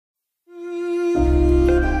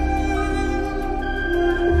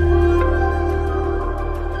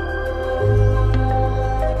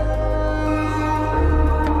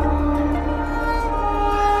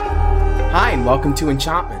welcome to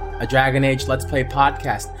Enchantment, a Dragon Age Let's Play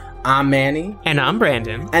podcast. I'm Manny. And I'm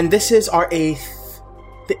Brandon. And this is our eighth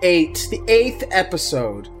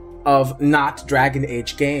episode of Not Dragon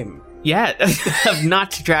Age Game. Yeah, of Not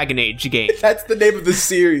Dragon Age Game. That's the name of the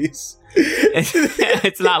series.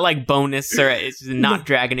 It's not like bonus or it's not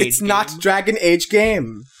Dragon Age. It's game. Not Dragon Age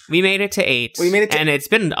Game. We made it to 8. We made it to and it's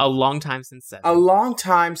been a long time since 7. A long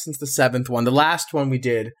time since the 7th one. The last one we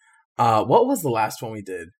did. What was the last one we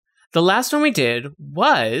did? The last one we did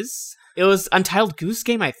was Untitled Goose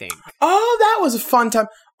Game, I think. Oh, that was a fun time.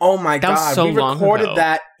 Oh my god, was so we long recorded ago.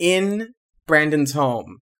 that in Brandon's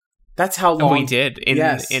home. That's how long we did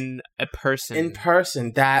in a person. In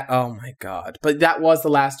person. That, oh my god. But that was the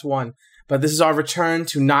last one. But this is our return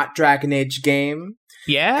to Not Dragon Age Game.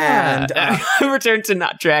 Yeah. And return to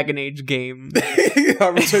Not Dragon Age Game.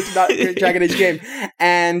 Our return to Not Dragon Age Game.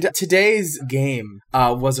 And today's game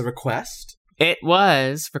was a request. It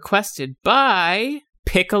was requested by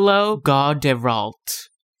Piccolo Galderalt.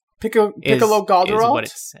 Piccolo Galderalt? Is what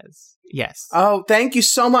it says. Yes. Oh, thank you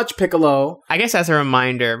so much, Piccolo. I guess as a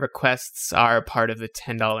reminder, requests are part of the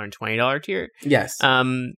 $10 and $20 tier. Yes.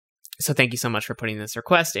 So thank you so much for putting this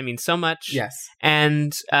request. It means so much. Yes.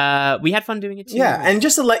 And we had fun doing it too. Yeah, and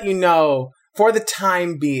just to let you know, for the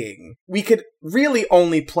time being, we could really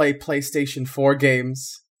only play PlayStation 4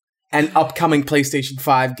 games and upcoming PlayStation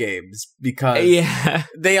 5 games because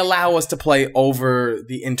they allow us to play over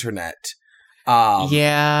the internet.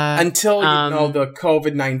 Until the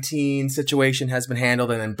COVID-19 situation has been handled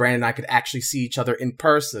and then Brandon and I could actually see each other in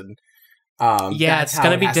person. It's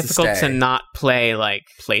going to be difficult to not play like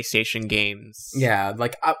PlayStation games. Yeah,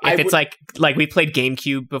 like if it's like we played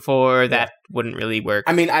GameCube before, that wouldn't really work.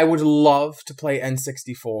 I mean, I would love to play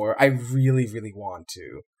N64. I really, really want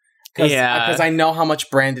to. Because I know how much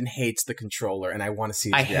Brandon hates the controller, and I want to see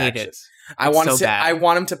his reaction. Hate it. I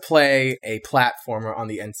want him to play a platformer on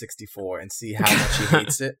the N64 and see how much he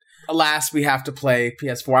hates it. Alas, we have to play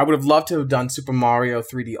PS4. I would have loved to have done Super Mario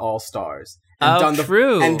 3D All-Stars.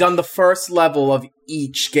 True. And done the first level of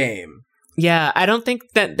each game. Yeah, I don't think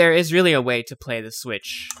that there is really a way to play the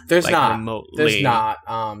Switch. There's not. Remotely. There's not.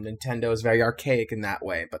 Nintendo is very archaic in that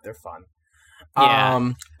way, but they're fun.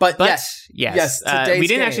 Yeah. But yes. We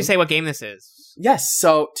didn't actually say what game this is. Yes.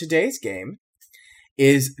 So today's game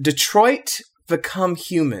is Detroit Become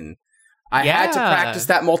Human. I had to practice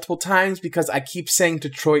that multiple times because I keep saying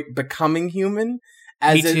Detroit Becoming Human.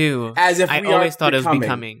 Me too. As if I always thought it was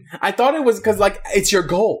becoming. I thought it was because it's your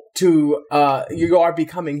goal to you are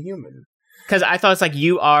becoming human. Because I thought it's like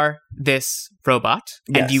you are this robot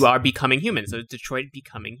and Yes. you are becoming human. So it's Detroit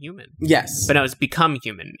Becoming Human. Yes. But no, it's Become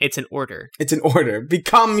Human. It's an order. It's an order.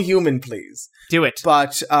 Become human, please. Do it.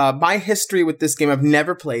 But my history with this game, I've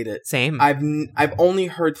never played it. Same. I've only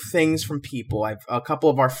heard things from people. A couple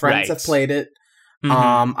of our friends have played it.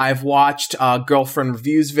 Mm-hmm. I've watched Girlfriend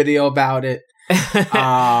Reviews video about it.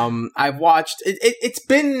 I've watched it's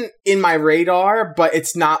been in my radar, but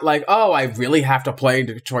it's not like, oh, I really have to play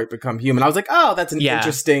Detroit Become Human. I was like, oh, that's an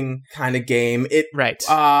interesting kind of game.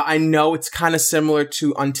 I know it's kind of similar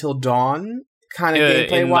to Until Dawn kind of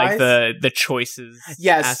gameplay wise, like the choices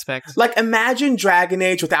aspect. Like imagine Dragon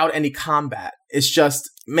Age without any combat. It's just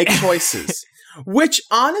make choices, which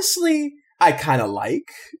honestly I kind of like.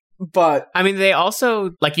 But I mean, they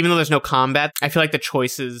also, like, even though there's no combat, I feel like the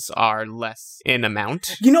choices are less in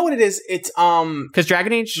amount. You know what it is? It's because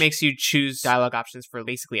Dragon Age makes you choose dialogue options for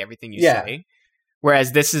basically everything you say,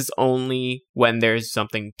 whereas this is only when there's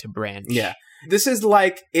something to branch. Yeah, this is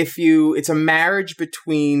like it's a marriage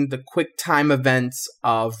between the quick time events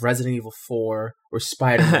of Resident Evil 4 or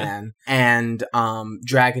Spider-Man and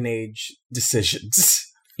Dragon Age decisions.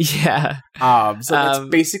 Yeah. So that's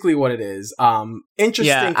basically what it is.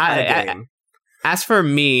 Interesting kind of game. As for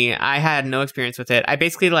me, I had no experience with it. I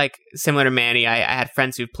basically, like, similar to Manny, I had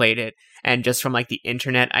friends who played it, and just from, like, the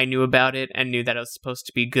internet, I knew about it and knew that it was supposed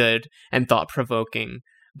to be good and thought-provoking.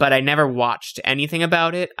 But I never watched anything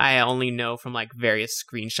about it. I only know from, like, various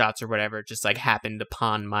screenshots or whatever, just, like, happened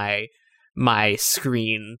upon my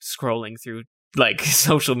screen scrolling through, like,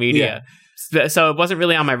 social media. Yeah. So it wasn't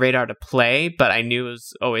really on my radar to play, but I knew it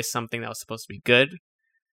was always something that was supposed to be good.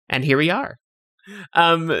 And here we are.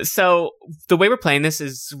 So the way we're playing this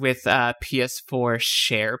is with PS4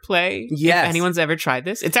 Share Play. Yes. If anyone's ever tried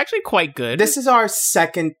this, it's actually quite good. This is our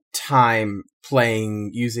second time playing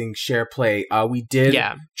using Share Play. We did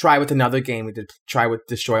try with another game. We did try with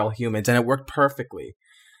Destroy All Humans, and it worked perfectly.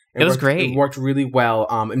 It was great. It worked really well.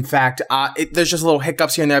 In fact, there's just little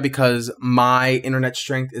hiccups here and there because my internet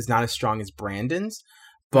strength is not as strong as Brandon's.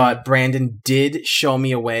 But Brandon did show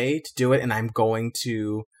me a way to do it, and I'm going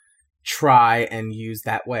to try and use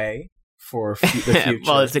that way for the future.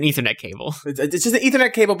 Well, it's an Ethernet cable. It's just an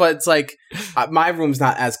Ethernet cable, but it's like my room's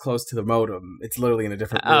not as close to the modem. It's literally in a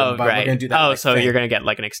different room. Oh, but right. We're gonna do that so thing. you're gonna get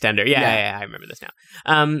like an extender. Yeah, I remember this now.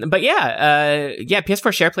 But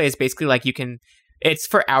PS4 SharePlay is basically like it's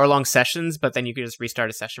for hour-long sessions, but then you can just restart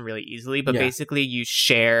a session really easily. But basically, you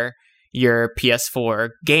share your PS4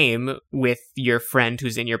 game with your friend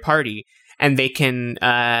who's in your party, and they can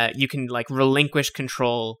you can like relinquish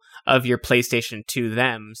control of your PlayStation to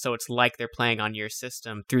them, so it's like they're playing on your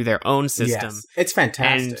system through their own system. Yes, it's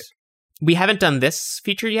fantastic. And we haven't done this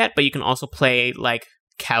feature yet, but you can also play like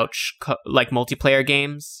couch like multiplayer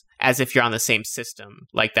games as if you're on the same system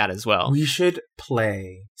like that as well. We should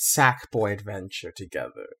play Sackboy Adventure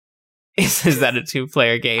together. Is that a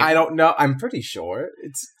 2-player game? I don't know. I'm pretty sure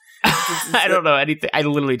it's I don't know anything. I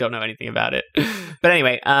literally don't know anything about it. But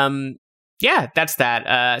anyway, that's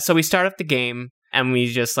that. So we start up the game and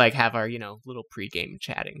we just like have our, little pre-game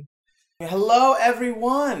chatting. Hello,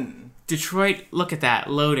 everyone. Detroit, look at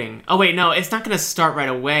that, loading. Oh wait, no, it's not going to start right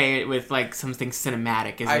away with like something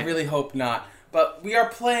cinematic, is it? I really hope not. But we are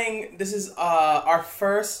playing, this is our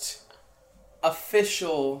first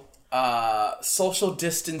official social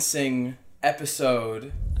distancing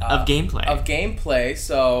episode of gameplay.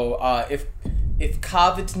 So if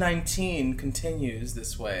COVID-19 continues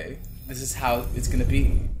this way, this is how it's going to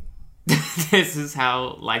be. This is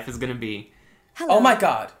how life is going to be. Hello. Oh my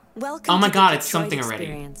god. Welcome oh my to god, the it's Detroit something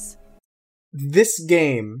experience. already. This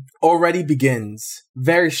game already begins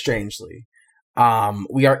very strangely.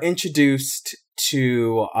 We are introduced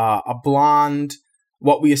to a blonde,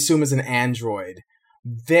 what we assume is an android,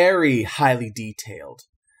 very highly detailed.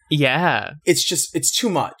 Yeah. It's too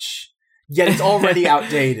much. Yet it's already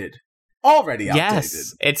outdated.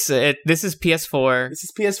 Yes, this is PS4. This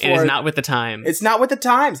is PS4. It is not with the times. It's not with the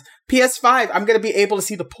times. PS5, I'm going to be able to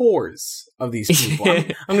see the pores of these people. I'm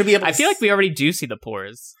going to be able to I feel like we already do see the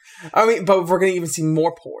pores. I mean, but we're going to even see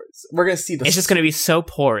more pores. We're going to see the... It's just going to be so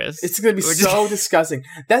porous. It's going to be so disgusting.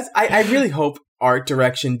 I really hope art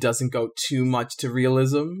direction doesn't go too much to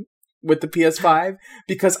realism with the PS5,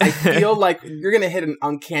 because I feel like you're going to hit an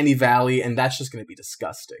uncanny valley, and that's just going to be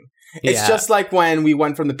disgusting. It's just like when we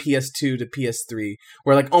went from the PS2 to PS3,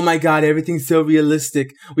 we're like, oh my god, everything's so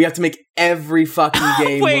realistic. We have to make every fucking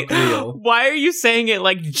game look real. Why are you saying it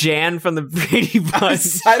like Jan from the Brady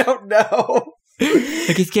Bunch? I don't know.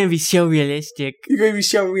 Like, it's going to be so realistic. You're going to be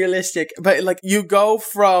so realistic. But, like, you go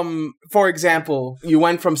from, for example, you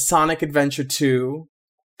went from Sonic Adventure 2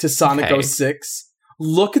 to Sonic 06.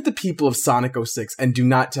 Look at the people of Sonic 06 and do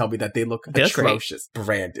not tell me that they look atrocious.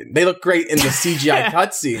 Brandon. They look great in the CGI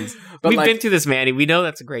cutscenes. We've been through this, Manny. We know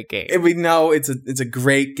that's a great game. We know it's a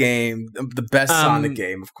great game. The best Sonic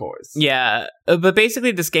game, of course. Yeah. But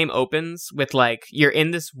basically this game opens with like, you're in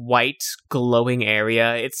this white glowing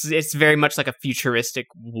area. It's very much like a futuristic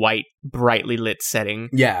white, brightly lit setting.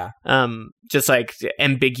 Yeah. Just like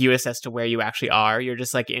ambiguous as to where you actually are. You're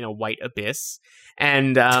just like in a white abyss.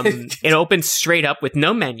 And it opens straight up with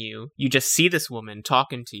no menu. You just see this woman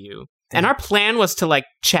talking to you. And our plan was to like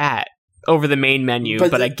chat over the main menu,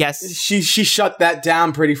 but I guess she shut that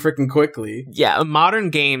down pretty freaking quickly. Yeah,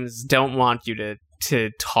 modern games don't want you to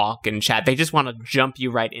talk and chat. They just want to jump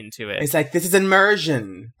you right into it. It's like, this is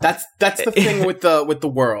immersion. That's the thing with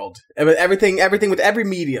the world. Everything with every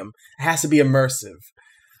medium has to be immersive.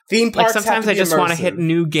 Theme parks like sometimes have to be I just immersive. want to hit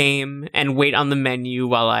new game and wait on the menu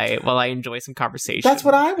while I enjoy some conversation. That's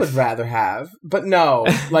what I would rather have. But no,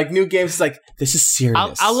 like new games, like, this is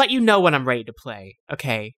serious. I'll let you know when I'm ready to play.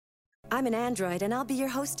 Okay. I'm an android and I'll be your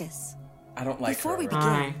hostess. I don't like Before her. we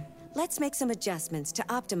begin, let's make some adjustments to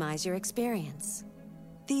optimize your experience.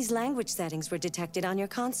 These language settings were detected on your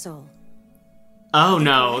console. Oh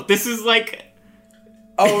no, this is like...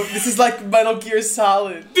 Oh, this is like Metal Gear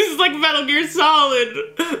Solid. This is like Metal Gear Solid!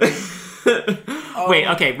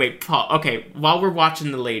 Wait, Paul. Okay, while we're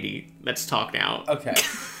watching the lady, let's talk now. Okay.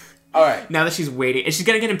 All right. Now that she's waiting, is she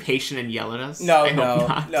gonna get impatient and yell at us? No, I hope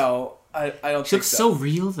not. No. I don't She think looks so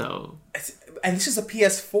real, though. And this is a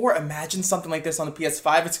PS4. Imagine something like this on a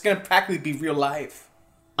PS5. It's going to practically be real life.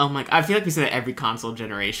 Oh my god, I feel like we say that every console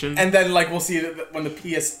generation. And then, like, we'll see when the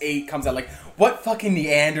PS8 comes out, like, what fucking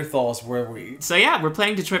Neanderthals were we? So yeah, we're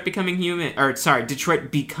playing Detroit Becoming Human. Or, sorry, Detroit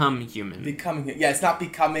Become Human. Yeah, it's not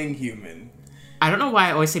Becoming Human. I don't know why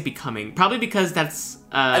I always say Becoming. Probably because that's...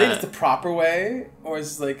 I think it's the proper way, or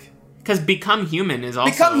it's like... Because Become Human is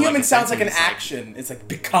also... Become Human like sounds like an action. It's like,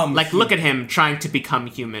 become like, human. look at him trying to become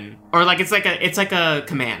human. Or, like, it's like a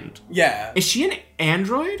command. Yeah. Is she an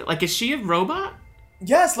android? Like, is she a robot?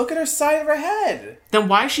 Yes, look at her side of her head. Then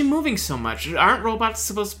why is she moving so much? Aren't robots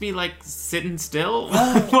supposed to be, like, sitting still?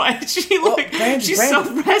 Why is she, like, she's so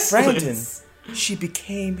restless? Brandon, she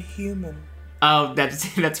became human. Oh,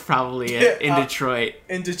 that's probably it. In Detroit.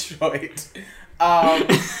 In Detroit.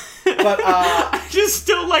 But I just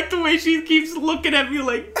still like the way she keeps looking at me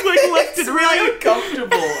like left and right. Really uncomfortable.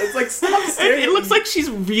 It's like, stop staring. It looks like she's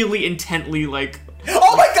really intently, like,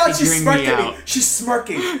 oh my god, she's figuring smirking me me. out. She's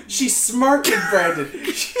smirking. She's smirking, Brandon.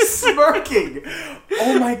 She's smirking.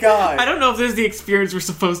 Oh my god. I don't know if this is the experience we're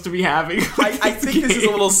supposed to be having. I think this is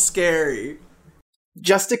a little scary.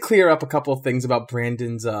 Just to clear up a couple of things about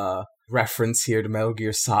Brandon's reference here to Metal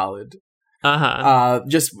Gear Solid.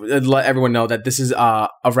 Just let everyone know that this is a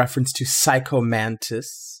reference to Psycho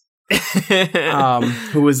Mantis,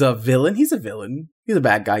 who is a villain. He's a villain. He's a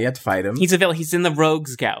bad guy. You have to fight him. He's a villain. He's in the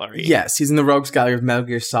Rogues Gallery. Yes, he's in the Rogues Gallery of Metal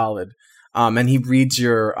Gear Solid. And he reads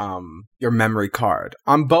your memory card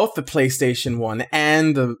on both the PlayStation 1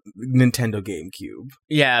 and the Nintendo GameCube.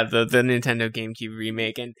 Yeah, the Nintendo GameCube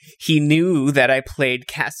remake. And he knew that I played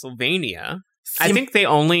Castlevania. I think they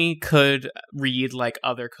only could read, like,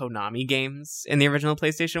 other Konami games in the original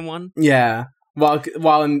PlayStation 1. Yeah. While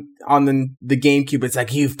on the GameCube, it's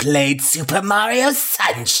like, you've played Super Mario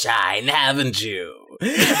Sunshine, haven't you?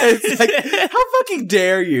 It's like, how fucking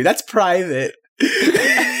dare you? That's private.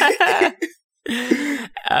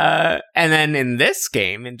 And then in this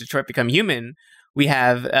game, in Detroit Become Human, we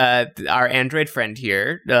have our android friend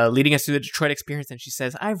here leading us through the Detroit experience, and she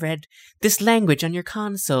says, I read this language on your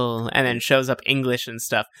console, and then shows up English and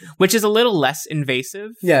stuff, which is a little less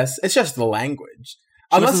invasive. Yes, it's just the language.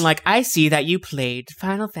 She wasn't like, I see that you played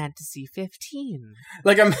Final Fantasy 15.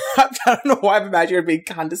 Like, I don't know why I'm imagining her being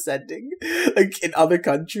condescending, like, in other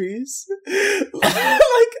countries.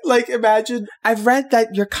 like, imagine, I've read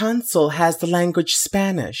that your console has the language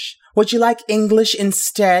Spanish. Would you like English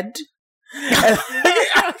instead? And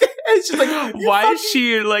she's like, why is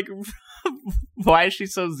she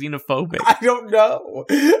so xenophobic? I don't know.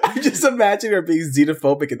 I just imagine her being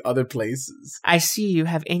xenophobic in other places. I see you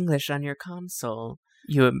have English on your console.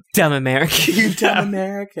 You dumb American. You dumb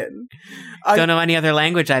American. Don't know any other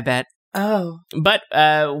language, I bet. Oh. But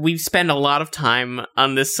we spend a lot of time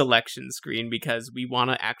on this selection screen because we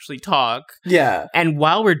want to actually talk. Yeah. And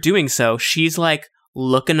while we're doing so, she's like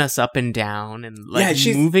looking us up and down and like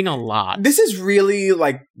she's moving a lot. This is really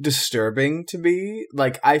like disturbing to me.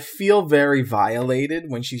 Like, I feel very violated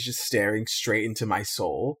when she's just staring straight into my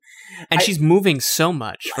soul. And she's moving so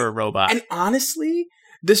much for a robot. And honestly,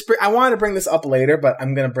 I wanted to bring this up later, but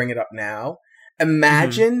I'm going to bring it up now.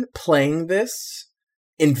 Imagine playing this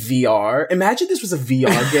in VR. Imagine this was a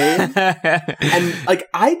VR game. And like,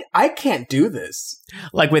 I can't do this.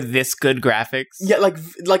 Like with this good graphics? Yeah, like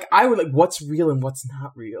I would like, what's real and what's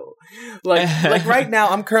not real. Like right now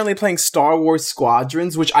I'm currently playing Star Wars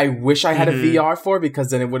Squadrons, which I wish I had a VR for,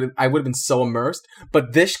 because then I would have been so immersed.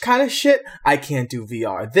 But this kind of shit, I can't do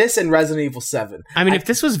VR. This and Resident Evil 7. I mean, if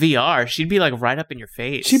this was VR, she'd be like right up in your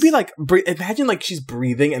face. She'd be like, imagine like she's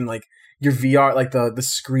breathing and like your VR, like the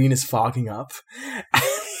screen is fogging up.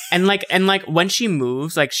 And like when she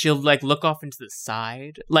moves, like she'll like look off into the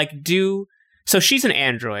side. Like so she's an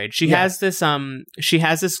android. She has this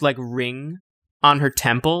like ring on her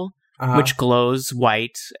temple which glows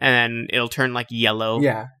white, and then it'll turn like yellow.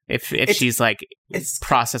 Yeah. If she's like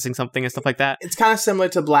processing something and stuff like that. It's kind of similar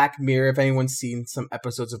to Black Mirror, if anyone's seen some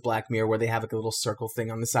episodes of Black Mirror where they have like a little circle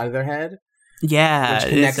thing on the side of their head. Yeah, which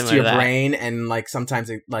connects to your brain, and like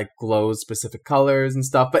sometimes it like glows specific colors and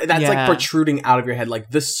stuff, but that's like protruding out of your head.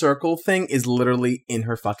 Like this circle thing is literally in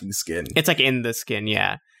her fucking skin. It's like in the skin,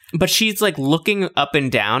 yeah. But she's like looking up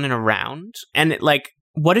and down and around, and it, like,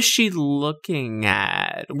 what is she looking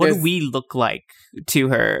at? What do we look like to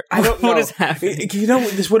her? I don't know. What is happening? You know,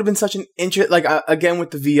 this would have been such an interest. Like again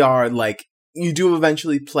with the VR, like you do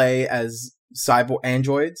eventually play as cyborg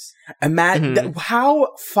androids. Imagine how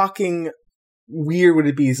fucking weird would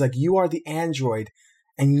it be? It's like, you are the android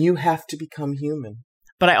and you have to become human.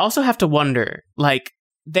 But I also have to wonder, like,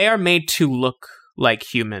 they are made to look like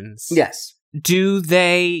humans. Yes. Do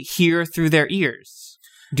they hear through their ears?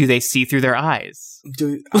 Do they see through their eyes?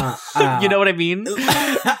 You know what I mean?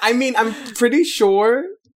 I mean, I'm pretty sure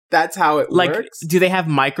that's how it works. Do they have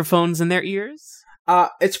microphones in their ears?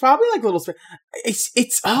 It's probably like little.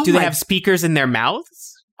 Do they have speakers in their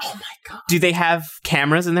mouths? Oh my god. Do they have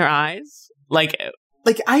cameras in their eyes? Like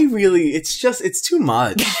it's too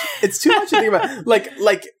much. It's too much to think about.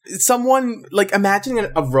 Like someone, like imagining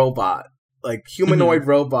a robot, like humanoid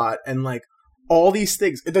robot, and like all these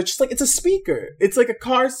things. They're just like, it's a speaker. It's like a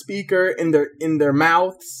car speaker in their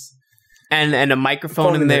mouths. And a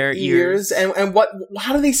microphone in their ears. And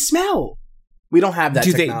how do they smell? We don't have that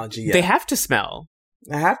technology yet. They have to smell.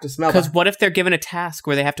 They have to smell. Because what if they're given a task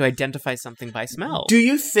where they have to identify something by smell? Do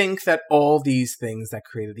you think that all these things that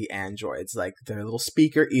created the androids, like their little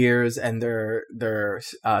speaker ears and their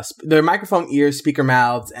microphone ears, speaker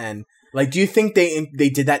mouths, and like, do you think they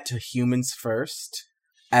did that to humans first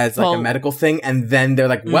as like a medical thing, and then they're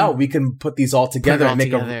like, well, we can put these all together and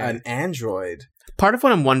make an android? Part of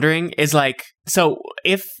what I'm wondering is like, so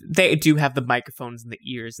if they do have the microphones in the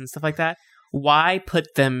ears and stuff like that, why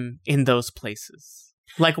put them in those places?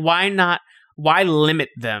 Like, why limit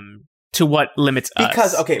them to what limits us?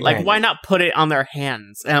 Because, okay, like, Brandon, why not put it on their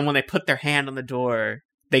hands? And when they put their hand on the door,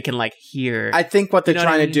 they can, like, hear. I think what they're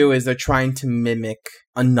trying to do is they're trying to mimic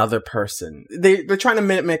another person. They're trying to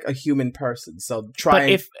mimic a human person. So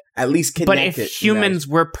at least connect it. But if humans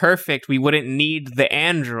were perfect, we wouldn't need the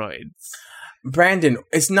androids. Brandon,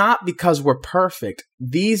 it's not because we're perfect.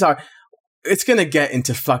 It's going to get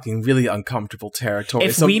into fucking really uncomfortable territory.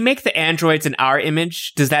 If we make the androids in our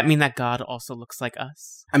image, does that mean that God also looks like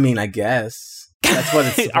us? I mean, I guess. That's what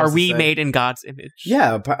it's supposed Are we to say. made in God's image?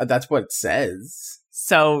 Yeah, that's what it says.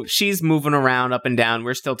 So she's moving around up and down.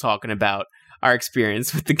 We're still talking about our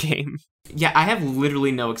experience with the game. Yeah, I have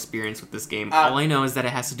literally no experience with this game. All I know is that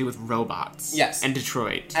it has to do with robots. Yes. And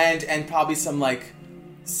Detroit. And probably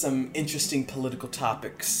some interesting political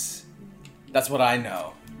topics. That's what I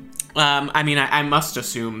know. I mean, I must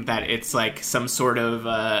assume that it's like some sort of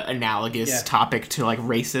analogous topic to like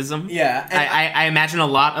racism. Yeah, I imagine a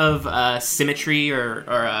lot of symmetry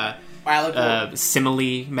or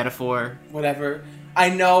simile metaphor. Whatever. I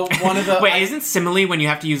know one of the. Wait, isn't simile when you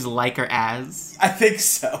have to use like or as? I think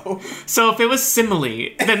so. So if it was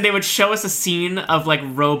simile, then they would show us a scene of like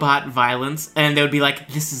robot violence, and they would be like,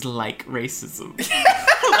 "This is like racism."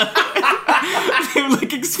 They would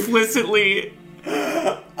like explicitly.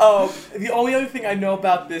 Oh, the only other thing I know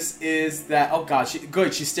about this is that, oh god,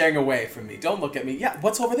 she's staring away from me. Don't look at me. Yeah,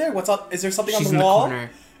 what's over there? What's up? Is there something on the wall? Corner.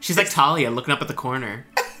 She's like Talia looking up at the corner.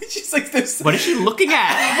 She's like this. What is she looking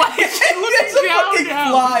at? Why is she looking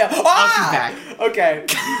down? Fly. Oh, she's back. Okay.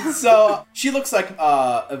 So, she looks like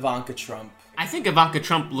Ivanka Trump. I think Ivanka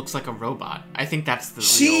Trump looks like a robot. I think that's the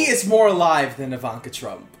She is more alive than Ivanka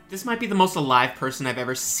Trump. This might be the most alive person I've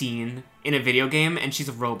ever seen in a video game, and she's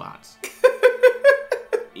a robot.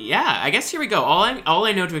 Yeah, I guess here we go. All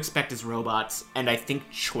I know to expect is robots, and I think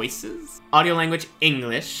choices. Audio language,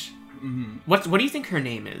 English. Mm-hmm. What do you think her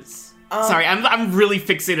name is? Sorry, I'm really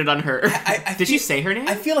fixated on her. Did she say her name?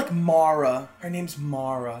 I feel like Mara. Her name's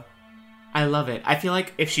Mara. I love it. I feel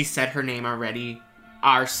like if she said her name already,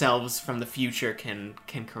 ourselves from the future can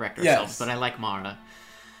correct ourselves. Yes. But I like Mara.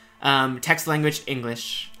 Text language,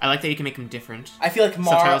 English. I like that you can make them different. I feel like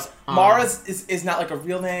Mara is not like a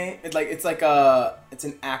real name. It's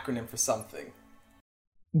an acronym for something.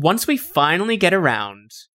 Once we finally get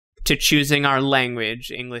around to choosing our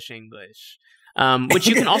language, English, which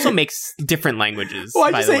you can also make different languages.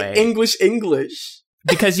 Why'd by you the say way. English?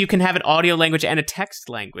 Because you can have an audio language and a text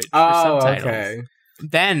language for subtitles. Okay.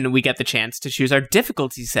 Then we get the chance to choose our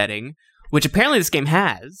difficulty setting, which apparently this game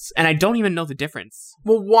has, and I don't even know the difference.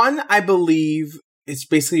 Well, one, I believe, is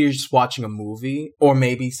basically you're just watching a movie, or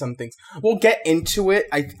maybe some things. We'll get into it.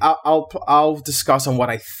 I'll discuss on what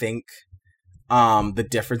I think the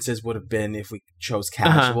differences would have been if we chose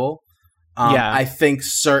casual. Yeah. I think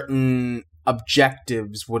certain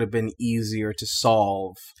objectives would have been easier to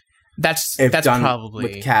solve. That's done probably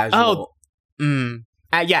with casual.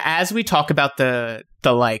 Yeah, as we talk about the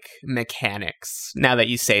like mechanics, now that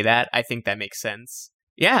you say that, I think that makes sense.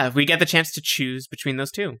 Yeah, we get the chance to choose between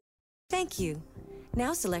those two. Thank you.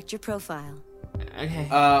 Now select your profile. Okay.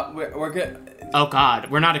 We're good. Oh god,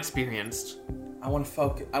 we're not experienced. I want to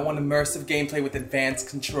focus. I want immersive gameplay with advanced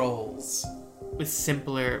controls. With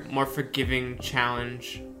simpler, more forgiving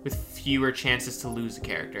challenge, with fewer chances to lose a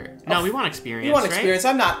character. No, we want experience. You want experience?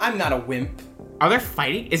 Right? I'm not a wimp. Are there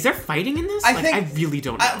fighting? Is there fighting in this? I really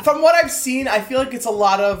don't know. From what I've seen, I feel like it's a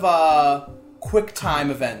lot of quick time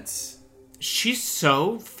events. She's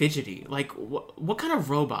so fidgety. Like, what kind of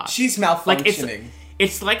robot? She's malfunctioning. Like,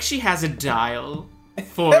 it's like she has a dial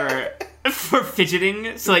for for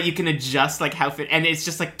fidgeting, so that you can adjust like how and it's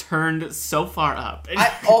just like turned so far up.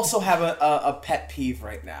 I also have a pet peeve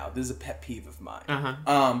right now. This is a pet peeve of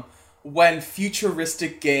mine. When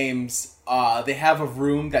futuristic games, they have a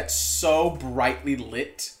room that's so brightly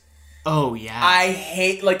lit. Oh yeah. I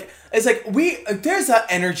hate it's like there's an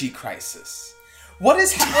energy crisis. What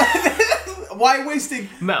is why wasting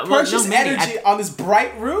precious energy on this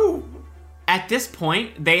bright room? At this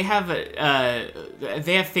point, they have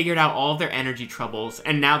figured out all of their energy troubles,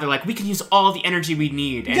 and now they're like, we can use all the energy we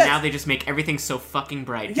need, and now they just make everything so fucking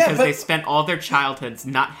bright because they spent all their childhoods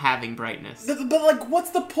not having brightness. But like, what's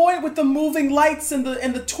the point with the moving lights and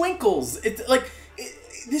the twinkles? It's like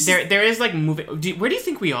there is like moving. Where do you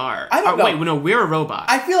think we are? I don't know. Wait, no, we're a robot.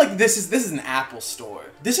 I feel like this is an Apple store.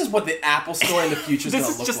 This is what the Apple store in the future is going to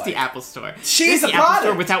look like. This is just the Apple store. She's the Apple product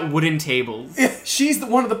store without wooden tables. She's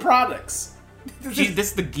one of the products. This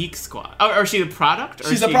is the Geek Squad. Or is she the product? Or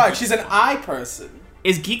she's a product. She's an I person.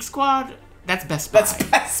 Is Geek Squad? That's Best Buy. That's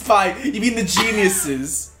Best Buy. You mean the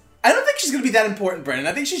geniuses? I don't think she's going to be that important, Brennan.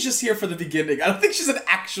 I think she's just here for the beginning. I don't think she's an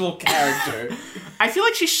actual character. I feel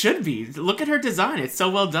like she should be. Look at her design; it's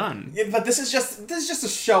so well done. Yeah, but this is just a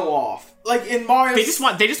show off. Like in Mario, they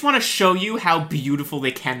just want to show you how beautiful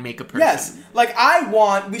they can make a person. Yes, like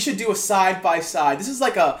we should do a side by side. This is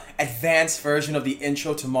like a advanced version of the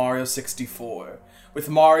intro to Mario 64 with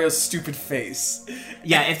Mario's stupid face.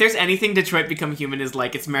 Yeah, if there's anything Detroit Become Human is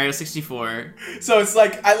like, it's Mario 64. So it's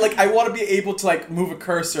like I want to be able to like move a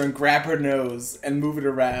cursor and grab her nose and move it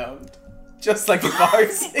around. Just like in Mario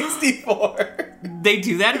 64. They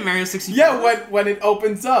do that in Mario 64? Yeah, when it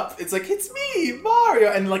opens up, it's like, it's me,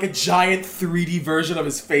 Mario! And like a giant 3D version of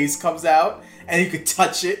his face comes out, and you could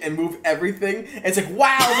touch it and move everything. And it's like,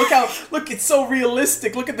 wow, look, it's so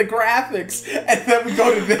realistic, look at the graphics. And then we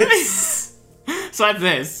go to this. So that's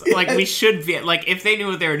this. Like, we should be, like, if they knew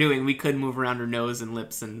what they were doing, we could move around her nose and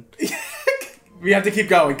lips and... We have to keep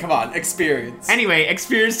going, come on, experience. Anyway,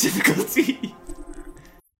 experience difficulty.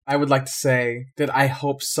 I would like to say that I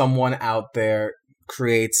hope someone out there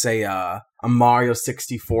creates a Mario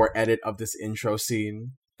 64 edit of this intro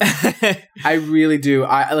scene. I really do.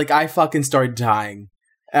 I fucking started dying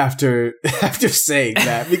after saying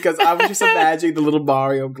that because I was just imagining the little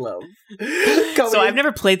Mario glove. So I've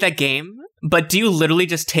never played that game, but do you literally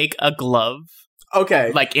just take a glove?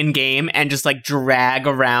 Okay. Like in game and just like drag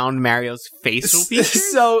around Mario's facial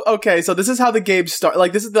features? So this is how the game starts.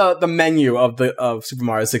 Like this is the menu of Super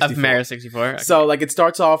Mario 64. Of Mario 64. Okay. So like it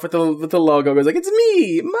starts off with the logo, goes like, it's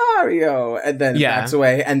me, Mario, and then backs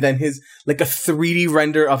away, and then his like a 3D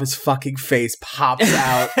render of his fucking face pops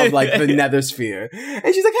out of like the nether sphere.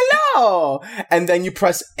 And she's like, hello! And then you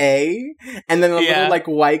press A, and then a little like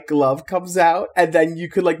white glove comes out, and then you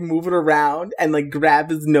could like move it around and like grab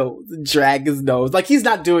his nose and drag his nose. Like, he's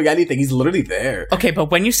not doing anything. He's literally there. Okay, but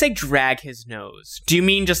when you say drag his nose, do you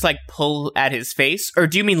mean just, like, pull at his face? Or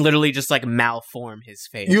do you mean literally just, like, malform his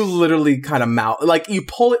face? You literally kind of like, you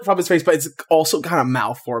pull it from his face, but it's also kind of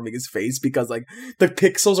malforming his face because, like, the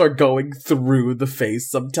pixels are going through the face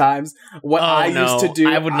sometimes. What used to do...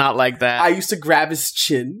 I would not like that. I used to grab his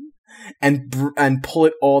chin and pull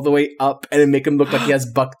it all the way up and make him look like he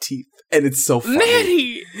has buck teeth. And it's so funny.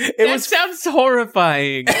 Manny! That sounds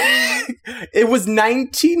horrifying. It was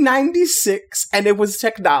 1996, and it was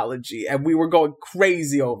technology, and we were going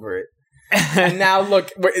crazy over it. And now, look,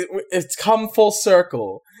 it's come full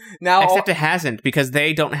circle. Now, except it hasn't, because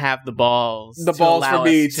they don't have the balls. The balls for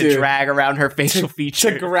me to drag around her facial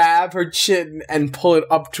features. To grab her chin and pull it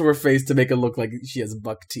up to her face to make it look like she has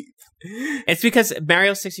buck teeth. It's because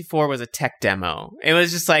Mario 64 was a tech demo. It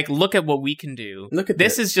was just like, look at what we can do. Look at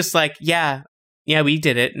this. Is just like, yeah, we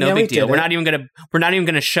did it. No big deal. We're not even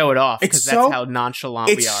gonna show it off because that's how nonchalant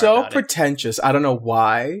we are. It's so pretentious. I don't know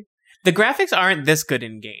why. The graphics aren't this good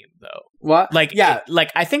in game though. What? Like,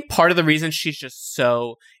 I think part of the reason she's just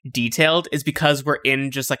so detailed is because we're in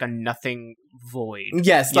just like a nothing void.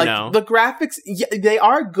 Yes, like the graphics, they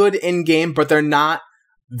are good in game, but they're not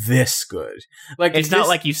this good. Like it's not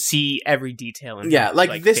like you see every detail in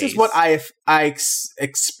like this face. Is what I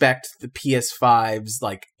expect the PS5's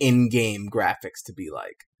like in-game graphics to be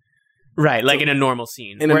like. Right, like in a normal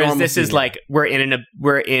scene. Whereas this is like we're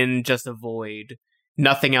in just a void,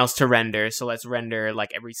 nothing else to render, so let's render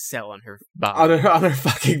like every cell on her body. On her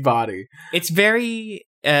fucking body. It's very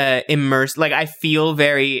immersed. Like I feel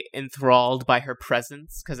very enthralled by her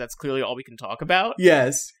presence because that's clearly all we can talk about.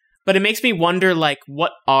 Yes. But it makes me wonder, like,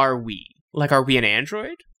 what are we? Like, are we an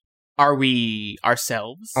android? Are we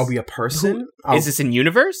ourselves? Are we a person? Is this in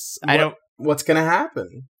universe? What's gonna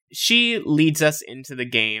happen? She leads us into the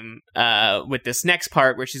game with this next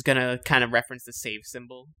part where she's gonna kind of reference the save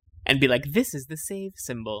symbol and be like, "This is the save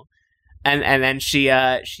symbol," and then she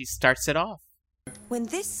starts it off. When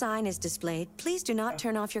this sign is displayed, please do not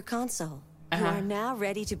turn off your console. You are now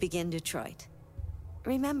ready to begin Detroit.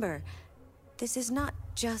 Remember, this is not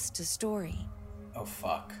just a story. Oh,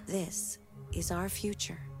 fuck. This is our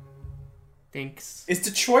future. Thanks. Is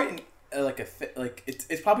Detroit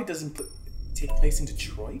it probably doesn't take place in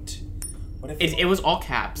Detroit? What if It was all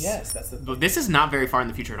caps. Yes, that's the. But this is not very far in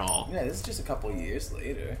the future at all. Yeah, this is just a couple years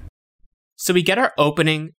later. So we get our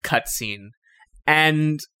opening cutscene,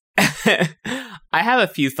 and I have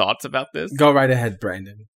a few thoughts about this. Go right ahead,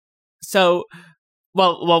 Brandon. So,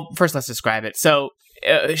 well, first let's describe it. So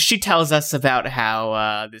she tells us about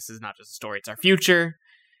how this is not just a story; it's our future.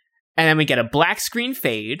 And then we get a black screen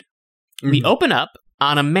fade. We open up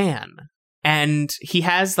on a man, and he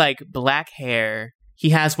has like black hair. He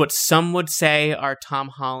has what some would say are Tom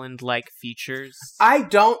Holland-like features.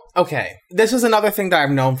 Okay, this is another thing that I've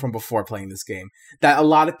known from before playing this game, that a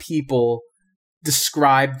lot of people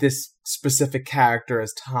describe this specific character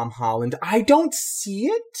as Tom Holland. I don't see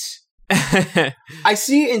it. I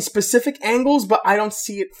see it in specific angles, but I don't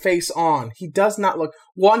see it face on. He does not look...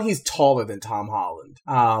 One, he's taller than Tom Holland.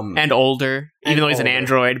 And older, even though he's an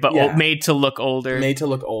android, but made to look older. Made to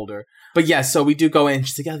look older. But yeah, so we do go in, and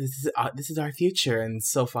she's like, this is our future, and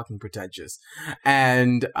so fucking pretentious.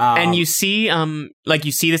 And you see,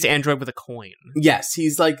 you see this android with a coin. Yes,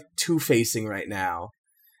 he's like two-facing right now.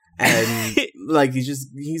 And like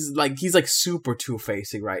he's like super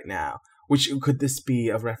two-facing right now. Which, could this be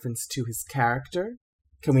a reference to his character?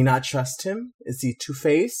 Can we not trust him? Is he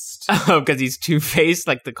two-faced? Oh, because he's two-faced,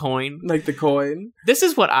 like the coin? Like the coin? This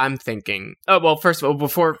is what I'm thinking. Oh, well, first of all,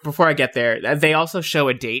 before I get there, they also show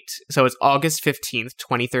a date. So it's August 15th,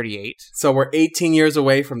 2038. So we're 18 years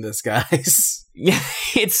away from this, guys. Yeah,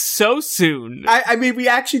 it's so soon. I mean, we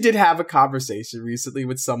actually did have a conversation recently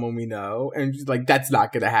with someone we know, and she's like, that's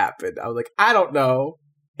not going to happen. I was like, I don't know.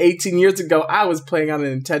 18 years ago, I was playing on a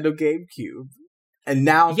Nintendo GameCube. And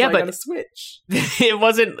now I'm playing on a Switch. It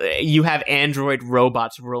wasn't, you have android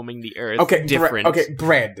robots roaming the earth. Okay, different.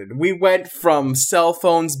 Brandon, we went from cell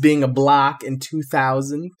phones being a block in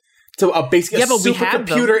 2000 to basically a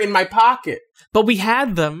supercomputer in my pocket. But we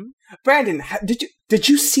had them. Brandon, did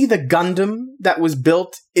you see the Gundam that was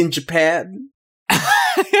built in Japan?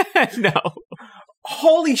 No.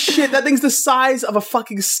 Holy shit, that thing's the size of a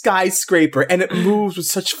fucking skyscraper, and it moves with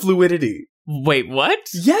such fluidity. Wait, what?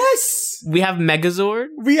 Yes! We have Megazord?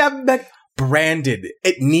 We have Brandon.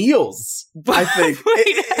 It kneels, I think.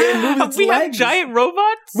 It moves its legs. Have giant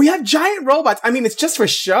robots? We have giant robots. I mean, it's just for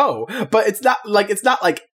show, but it's not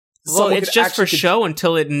like... Well, it's just for show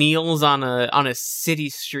until it kneels on a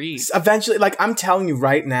city street. Eventually, like, I'm telling you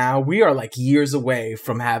right now, we are like years away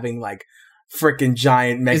from having like freaking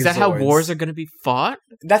giant Megazords. Is that how wars are going to be fought?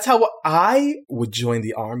 That's how I would join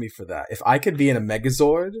the army for that. If I could be in a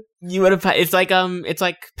Megazord, you would have. It's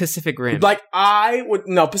like Pacific Rim. Like I would.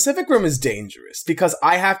 No, Pacific Rim is dangerous because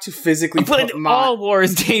I have to physically. But all war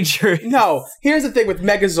is dangerous. No, here's the thing with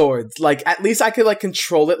Megazords. Like at least I could like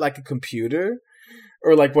control it like a computer.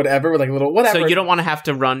 Or like whatever, like a little whatever. So you don't want to have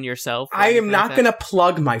to run yourself? I am not going to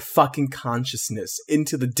plug my fucking consciousness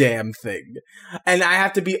into the damn thing. And I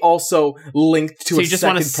have to be also linked to a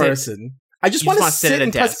second person. I just want to sit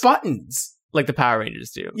and press buttons. Like the Power Rangers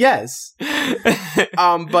do. Yes.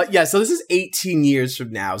 But yeah, so this is 18 years from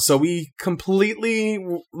now. So we completely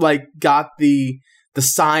like got the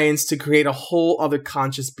science to create a whole other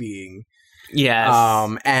conscious being.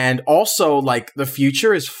 Yes. And also, like, the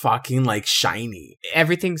future is fucking, like, shiny.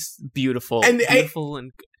 Everything's beautiful. And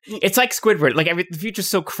it's like Squidward. Like, the future's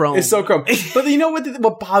so chrome. It's so chrome. But you know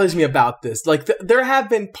what bothers me about this? Like, there have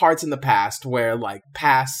been parts in the past where, like,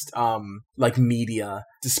 like, media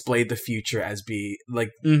displayed the future as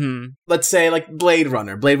let's say, like, Blade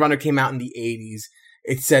Runner. Blade Runner came out in the 80s.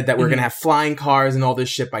 It said that we're going to have flying cars and all this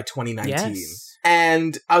shit by 2019. Yes.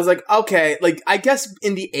 And I was like, okay, like, I guess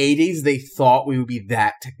in the 80s, they thought we would be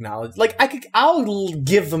that technology. Like, I'll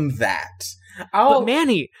give them that. But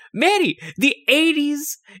Manny, the 80s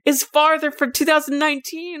is farther from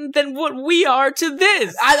 2019 than what we are to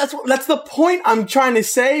this. That's the point I'm trying to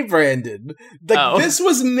say, Brandon. Like, this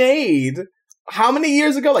was made how many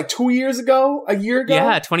years ago? Like 2 years ago? A year ago?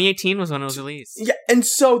 Yeah, 2018 was when it was released. Yeah, and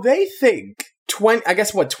so they think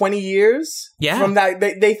 20 years? Yeah. From that,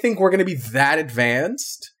 they think we're going to be that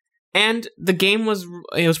advanced. And the game was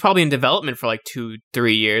probably in development for like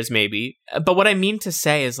 2-3 years, maybe. But what I mean to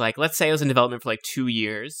say is, like, let's say it was in development for like 2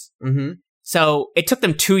 years. Mm-hmm. So it took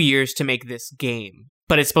them 2 years to make this game,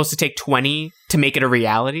 but it's supposed to take 20 to make it a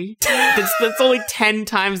reality. That's only 10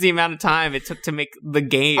 times the amount of time it took to make the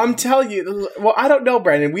game. I'm telling you. Well, I don't know,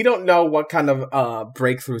 Brandon. We don't know what kind of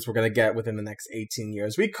breakthroughs we're going to get within the next 18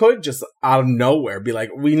 years. We could just out of nowhere be like,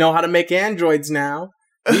 we know how to make androids now.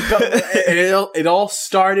 It all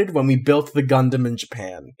started when we built the Gundam in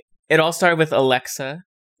Japan. It all started with Alexa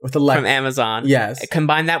from Amazon. Yes.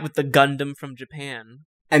 Combine that with the Gundam from Japan.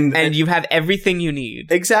 And you have everything you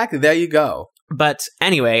need. Exactly. There you go. But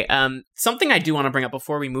anyway, something I do want to bring up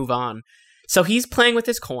before we move on So he's playing with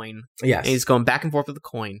his coin. Yes. And he's going back and forth with the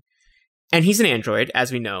coin. And he's an android,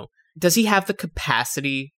 as we know. Does he have the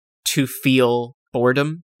capacity to feel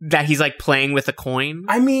boredom? That he's like playing with a coin?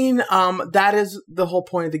 I mean, that is the whole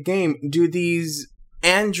point of the game. Do these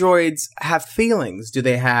androids have feelings? Do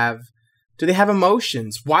they have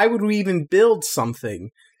emotions? Why would we even build something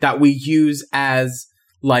that we use as,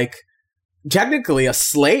 like, technically a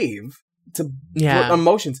slave to put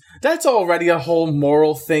emotions? That's already a whole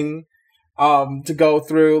moral thing to go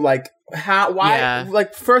through. Like, why? Yeah.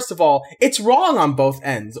 Like, first of all, it's wrong on both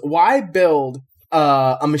ends. Why build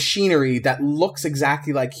a machinery that looks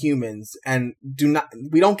exactly like humans and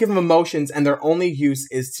we don't give them emotions, and their only use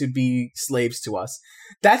is to be slaves to us?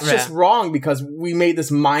 That's just wrong, because we made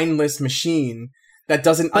this mindless machine that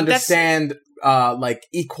doesn't understand like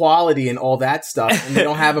equality and all that stuff, and they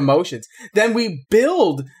don't have emotions. Then we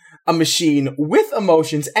build a machine with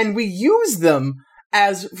emotions and we use them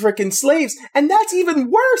as freaking slaves, and that's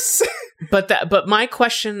even worse. But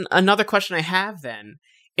another question I have then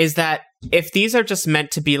is that if these are just meant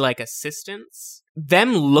to be like assistants,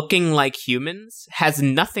 them looking like humans has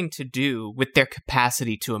nothing to do with their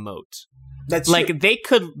capacity to emote. That's like true.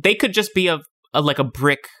 they could just be like a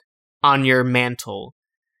brick on your mantle,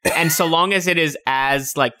 and so long as it is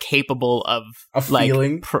as like capable of like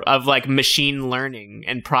feeling of like machine learning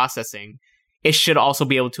and processing, it should also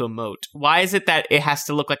be able to emote. Why is it that it has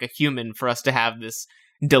to look like a human for us to have this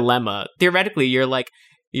dilemma? Theoretically, you're like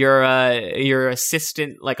your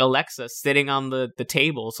assistant, like Alexa, sitting on the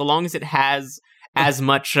table. So long as it has as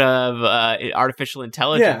much of artificial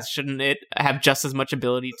intelligence, shouldn't it have just as much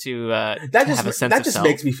ability to have a sense of self?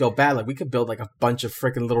 Makes me feel bad. Like, we could build like a bunch of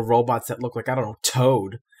freaking little robots that look like, I don't know,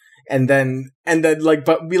 Toad, and then like,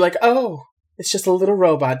 but be like, oh, it's just a little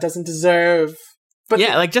robot, doesn't deserve. But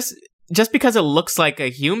yeah, like just because it looks like a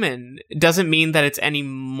human doesn't mean that it's any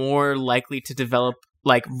more likely to develop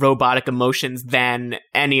like robotic emotions than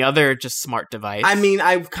any other just smart device. I mean,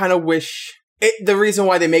 I kind of wish the reason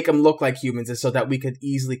why they make them look like humans is so that we could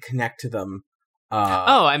easily connect to them.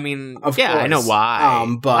 I mean, of yeah, course. I know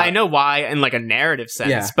why. But I know why in like a narrative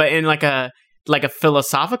sense, but in like a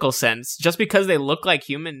philosophical sense, just because they look like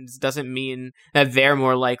humans doesn't mean that they're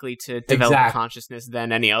more likely to develop consciousness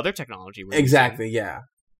than any other technology. Exactly, yeah.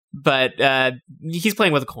 But he's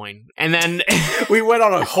playing with a coin, and then we went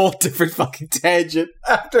on a whole different fucking tangent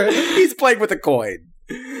after he's playing with a coin.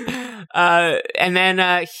 And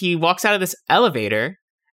then he walks out of this elevator,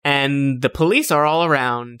 and the police are all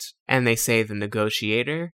around, and they say the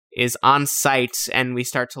negotiator is on site, and we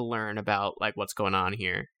start to learn about like what's going on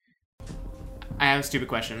here. I have a stupid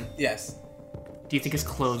question. Yes. Do you think his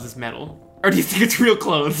clothes is metal, or do you think it's real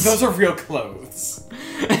clothes? Those are real clothes.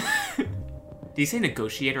 Do you say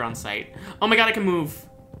negotiator on site? Oh my god, I can move.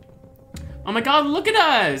 Oh my god, look at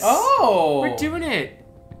us! Oh! We're doing it.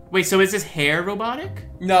 Wait, so is his hair robotic?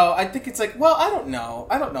 No, I think it's like, well, I don't know.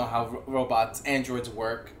 I don't know how androids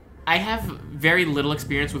work. I have very little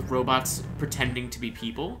experience with robots pretending to be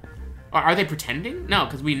people. Or are they pretending? No,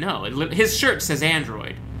 because we know. His shirt says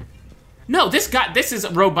android. No, this is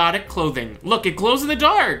robotic clothing. Look, it glows in the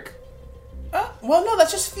dark. Well, no,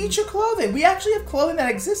 that's just future clothing. We actually have clothing that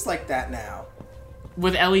exists like that now.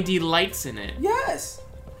 With LED lights in it. Yes.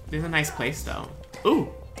 This is a nice place, though. Ooh.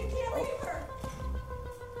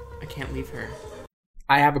 I can't leave her.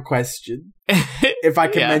 I have a question. If I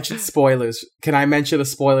can mention spoilers, can I mention a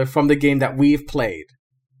spoiler from the game that we've played?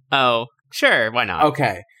 Oh, sure. Why not?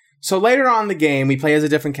 Okay. So later on in the game, we play as a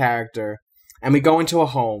different character, and we go into a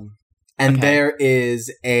home, and there is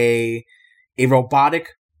a robotic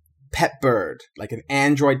pet bird, like an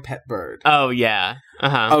android pet bird. Oh, yeah.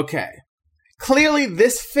 Uh-huh. Okay. Clearly,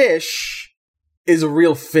 this fish is a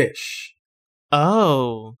real fish.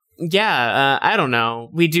 Oh. Yeah, I don't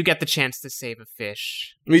know. We do get the chance to save a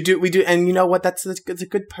fish. We do, and you know what? It's a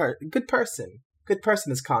good person. Good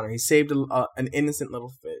person is Connor. He saved an innocent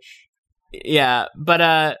little fish. Yeah,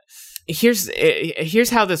 but here's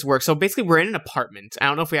how this works. So basically, we're in an apartment. I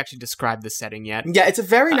don't know if we actually described the setting yet. Yeah, it's a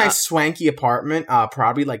very nice, swanky apartment.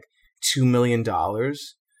 Probably like $2 million.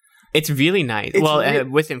 It's really nice.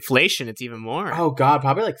 With inflation, it's even more. Oh God,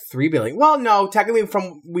 probably like $3 billion. Well, no, technically,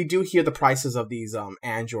 we do hear the prices of these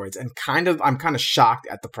androids, and I'm kind of shocked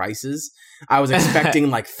at the prices. I was expecting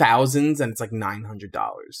like thousands, and it's like $900.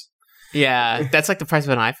 Yeah, that's like the price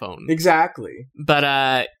of an iPhone. Exactly.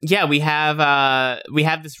 But yeah, we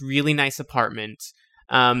have this really nice apartment.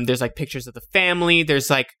 There's like pictures of the family. There's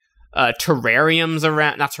like terrariums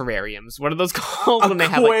around. Not terrariums. What are those called when they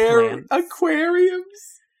have like plants? Aquariums.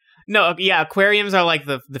 No, yeah, aquariums are like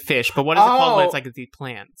the fish, but what is it called when it's like the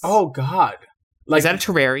plants? Oh God, Like, is that a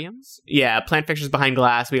terrarium? Yeah, Plant Fixtures Behind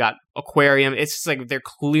Glass. We got aquarium. It's just like they're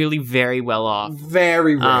clearly very well off.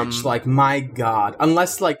 Very rich. Like, my God.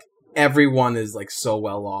 Unless, like, everyone is, like, so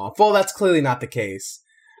well off. Well, that's clearly not the case.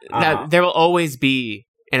 Now, there will always be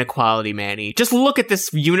inequality, Manny. Just look at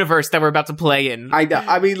this universe that we're about to play in.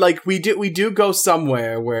 I mean, like, we do go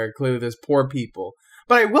somewhere where clearly there's poor people.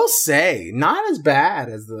 But I will say, not as bad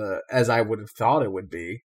as I would have thought it would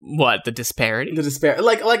be. What, the disparity? The disparity.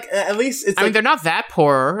 Like at least it's. I mean, they're not that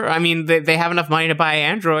poor. I mean, they have enough money to buy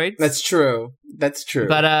androids. That's true.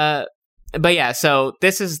 But yeah. So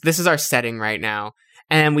this is our setting right now,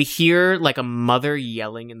 and we hear like a mother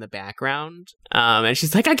yelling in the background, and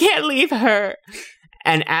she's like, "I can't leave her."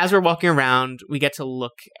 And as we're walking around, we get to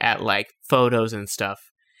look at like photos and stuff,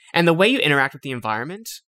 and the way you interact with the environment.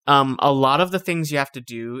 A lot of the things you have to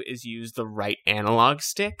do is use the right analog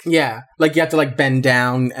stick. Yeah, like you have to like bend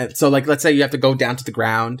down. So like, let's say you have to go down to the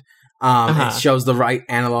ground. It shows the right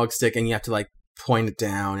analog stick, and you have to like point it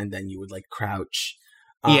down, and then you would like crouch.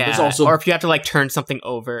 There's also, or if you have to like turn something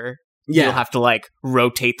over, you'll have to like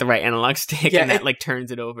rotate the right analog stick, and that like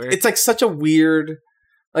turns it over. It's like such a weird.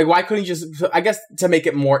 Like, why couldn't you just? I guess to make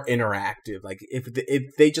it more interactive. Like, if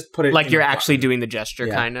they just put it like you're actually doing the gesture,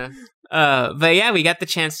 kind of. But yeah, we got the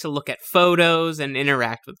chance to look at photos and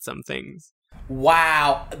interact with some things.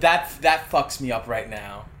 Wow, that fucks me up right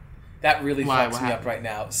now. That really fucks me up right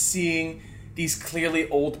now. Seeing these clearly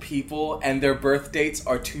old people and their birth dates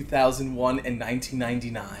are 2001 and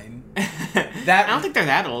 1999. I don't think they're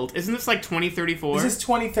that old. Isn't this like 2034? This is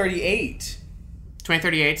 2038.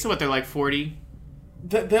 2038. So what? They're like 40.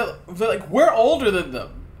 They're like, we're older than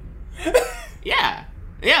them. Yeah,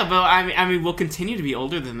 but I mean, we'll continue to be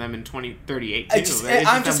older than them in 2038 too.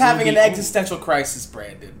 I'm just having an existential crisis,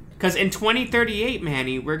 Brandon. Because in 2038,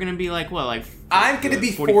 Manny, we're gonna be like what, like I'm gonna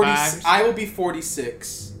be 40. I will be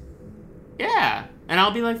 46. Yeah, and I'll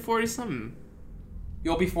be like 40 something.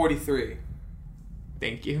 You'll be 43.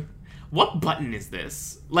 Thank you. What button is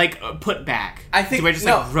this? Like, put back. I think. Do I just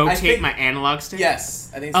like rotate my analog stick? Yes,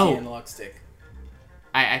 I think it's the analog stick.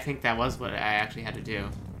 I think that was what I actually had to do.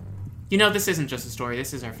 You know, this isn't just a story.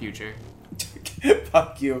 This is our future.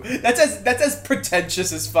 Fuck you. That's as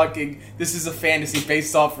pretentious as fucking. This is a fantasy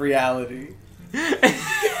based off reality.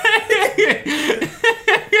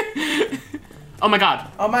 Oh my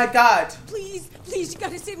god. Oh my god. Please, you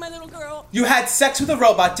gotta save my little girl. You had sex with a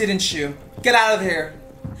robot, didn't you? Get out of here.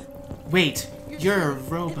 Wait, you're a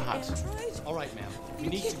robot. All right, ma'am. You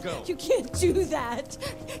need to go. You can't do that.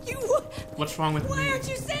 What's wrong with me? Why aren't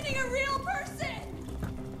you sending a real person?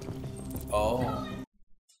 Oh.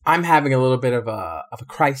 I'm having a little bit of a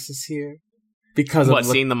crisis here because of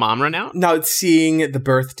seeing the mom run out? No, it's seeing the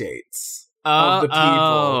birth dates of the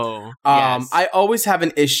people. Yes. I always have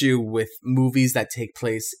an issue with movies that take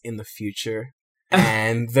place in the future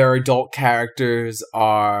and their adult characters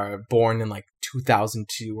are born in like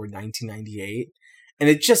 2002 or 1998, and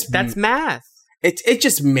it just that's math. It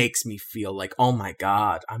just makes me feel like, oh my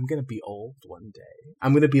god, I'm gonna be old one day.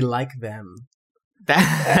 I'm gonna be like them.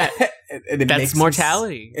 That's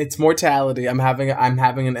mortality. It's mortality. I'm having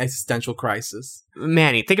an existential crisis.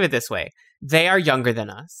 Manny, think of it this way: they are younger than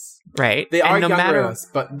us, right? They are younger than us,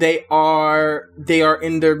 but they are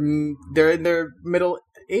in their middle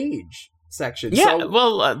age section. Yeah. So,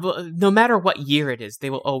 well, no matter what year it is, they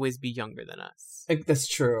will always be younger than us. That's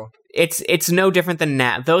true. It's no different than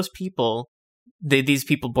that. Those people. These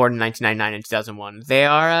people born in 1999 and 2001,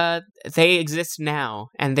 they exist now,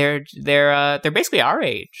 and they're basically our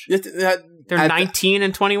age. They're 19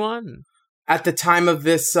 and 21 at the time of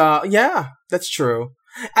this. Yeah, that's true.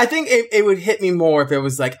 I think it would hit me more if it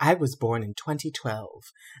was like I was born in 2012.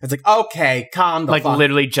 It's like, okay, calm the fuck.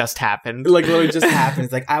 Literally just happened. Like literally just happened.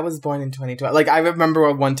 It's like I was born in 2012. Like I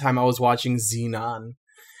remember one time I was watching Xenon,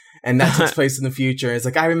 and that takes place in the future. It's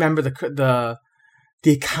like I remember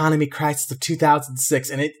the economy crisis of 2006,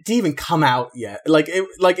 and it didn't even come out yet. Like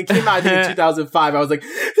it came out I think in 2005. I was like, "There's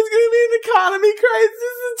gonna be an economy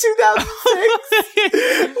crisis in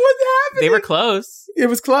 2006." What's happening? They were close. It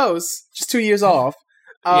was close, just 2 years off.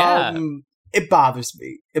 Yeah, it bothers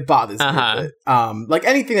me. It bothers me. But, like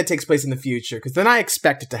anything that takes place in the future, because then I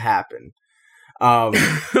expect it to happen. I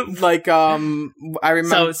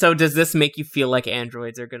remember. So does this make you feel like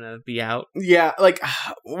androids are gonna be out? Yeah, like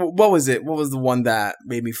what was it? What was the one that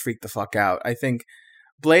made me freak the fuck out? I think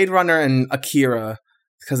Blade Runner and Akira,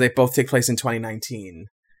 because they both take place in 2019.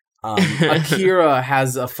 Akira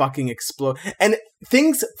has a fucking explode, and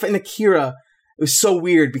things in Akira It was so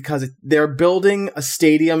weird because they're building a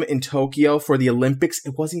stadium in Tokyo for the Olympics.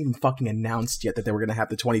 It wasn't even fucking announced yet that they were going to have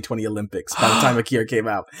the 2020 Olympics by the time Akira came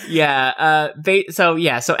out. Yeah.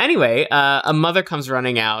 So anyway, a mother comes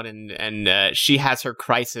running out and she has her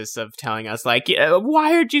crisis of telling us like,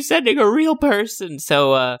 why aren't you sending a real person?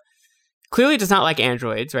 So clearly does not like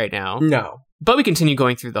androids right now. No. But we continue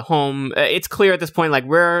going through the home. It's clear at this point, like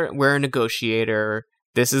we're a negotiator.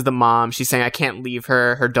 This is the mom. She's saying I can't leave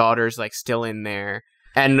her. Her daughter's like still in there.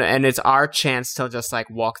 And it's our chance to just like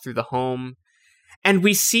walk through the home. And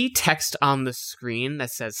we see text on the screen that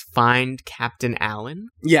says find Captain Allen.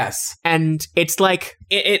 Yes. And it's like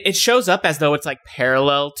it shows up as though it's like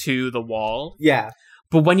parallel to the wall. Yeah.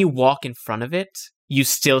 But when you walk in front of it, you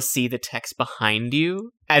still see the text behind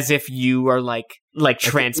you as if you are like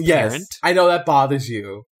transparent. Yes. I know that bothers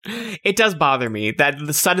you. It does bother me that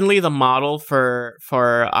suddenly the model for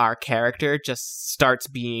our character just starts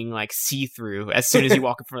being like see-through as soon as you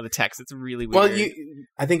walk in front of the text. It's really weird. Well,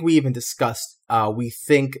 I think we even discussed, we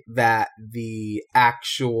think that the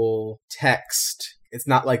actual text, it's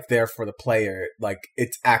not like there for the player, like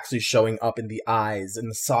it's actually showing up in the eyes and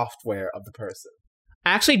the software of the person.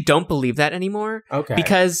 I actually don't believe that anymore. Okay.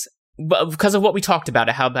 Because of what we talked about,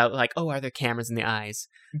 how about like, oh, are there cameras in the eyes?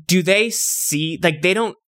 Do they see, like they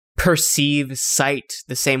don't perceive sight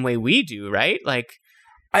the same way we do, right? Like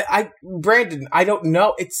Brandon, I don't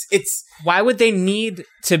know. It's why would they need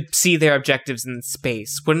to see their objectives in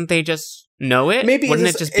space? Wouldn't they just know it? Maybe wouldn't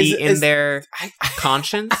it just be in their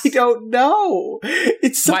conscience? I don't know.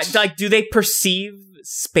 It's such... like, do they perceive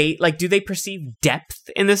space? Like, do they perceive depth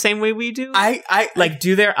in the same way we do?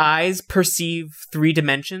 Do their eyes perceive 3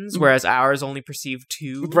 dimensions, whereas ours only perceive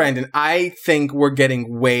 2? Brandon, I think we're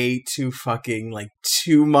getting way too fucking, like,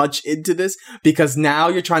 too much into this, because now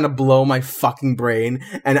you're trying to blow my fucking brain,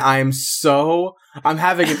 and I'm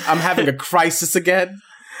having a crisis again.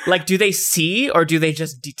 Like, do they see, or do they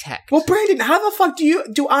just detect? Well, Brandon, how the fuck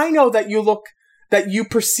do I know that you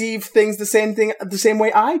perceive things the same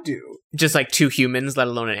way I do? Just like 2 humans, let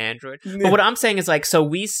alone an android. Yeah. But what I'm saying is like, so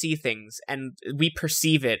we see things and we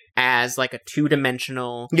perceive it as like a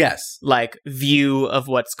 2-dimensional, yes, like view of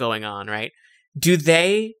what's going on, right? Do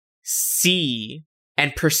they see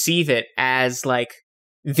and perceive it as like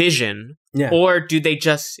vision, or do they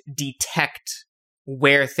just detect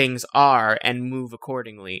where things are and move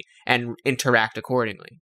accordingly and interact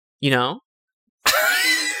accordingly? You know?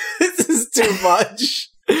 This is too much.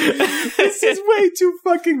 This is way too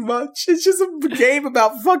fucking much. It's just a game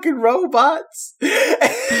about fucking robots.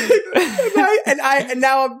 and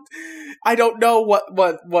now I don't know what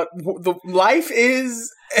the life is.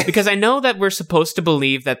 Because I know that we're supposed to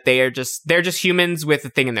believe that they're just humans with a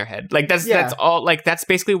thing in their head. Like that's all, like that's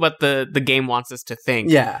basically what the game wants us to think.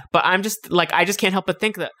 Yeah. But I'm just like, I just can't help but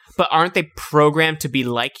think that, but aren't they programmed to be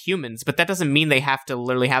like humans? But that doesn't mean they have to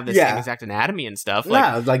literally have the same exact anatomy and stuff.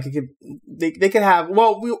 Like, like they could have,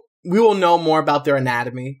 well, we will know more about their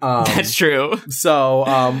anatomy. That's true. So,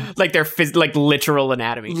 like their like literal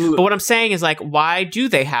anatomy. But what I'm saying is like, why do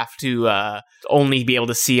they have to only be able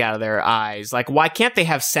to see out of their eyes? Like, why can't they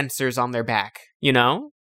have sensors on their back? You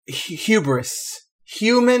know, hubris,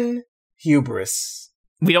 human hubris.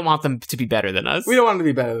 We don't want them to be better than us. We don't want them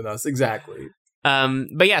to be better than us. Exactly.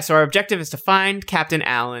 But yeah, so our objective is to find Captain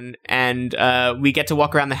Allen, and we get to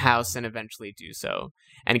walk around the house and eventually do so,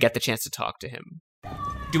 and get the chance to talk to him.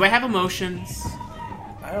 Do I have emotions?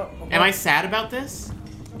 Am I sad about this?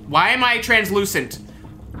 Why am I translucent?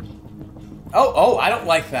 Oh, I don't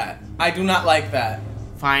like that. I do not like that.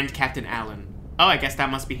 Find Captain Allen. Oh, I guess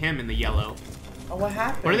that must be him in the yellow. Oh, what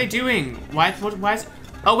happened? What are they doing? Why is...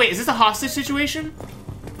 Oh, wait, is this a hostage situation?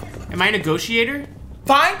 Am I a negotiator?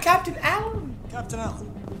 Find Captain Allen! Captain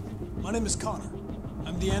Allen, my name is Connor.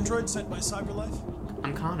 I'm the android sent by CyberLife.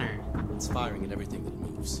 I'm Connor. It's firing at everything that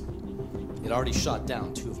moves. It already shot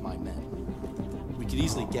down 2 of my men. We could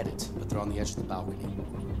easily get it, but they're on the edge of the balcony.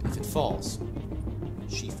 If it falls,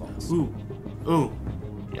 she falls. Ooh. Oh.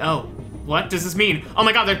 What does this mean? Oh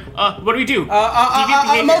my god, what do we do?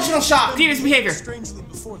 Emotional shock! Devious behavior! Strangely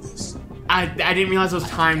before this. I didn't realize it was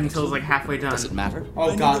timed until it was like halfway done. Does it matter?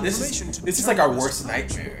 Oh god, this is like our worst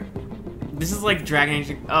nightmare. This is like Dragon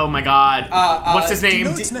Age. Oh my god. What's his name? Do you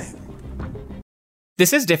know its name?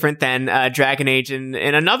 This is different than Dragon Age in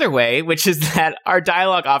another way, which is that our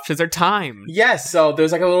dialogue options are timed. Yes, so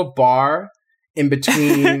there's like a little bar in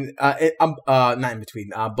between, not in between,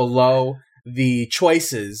 below the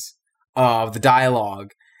choices of the dialogue,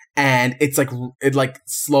 and it's like, it like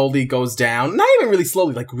slowly goes down. Not even really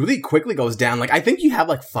slowly, like really quickly goes down. Like I think you have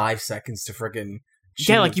like 5 seconds to freaking...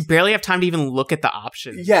 Yeah, like you barely have time to even look at the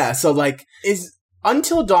options. Yeah, so like,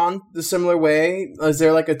 Until Dawn, the similar way, is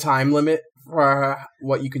there like a time limit for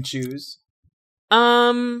what you can choose?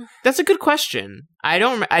 That's a good question.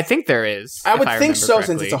 I think there is. I would think so, correctly.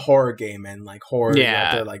 since it's a horror game, and like horror, you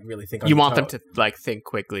have to like really think on you your want them toe. to like think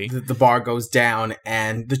quickly. The bar goes down,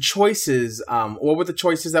 and the choices, what were the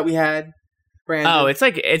choices that we had, Brandon? Oh,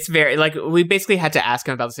 it's very, like, we basically had to ask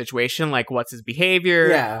him about the situation, like, what's his behavior?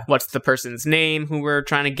 Yeah. What's the person's name who we're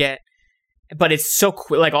trying to get? But it's so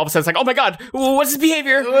quick, like, all of a sudden, it's like, oh my god, what's his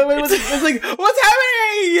behavior? It's like, what's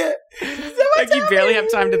happening? Like, you barely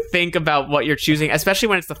have time to think about what you're choosing, especially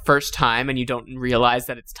when it's the first time and you don't realize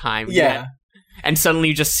that it's time yet. And suddenly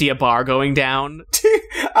you just see a bar going down.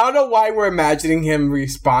 I don't know why we're imagining him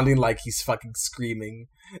responding like he's fucking screaming.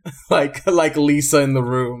 like Lisa in the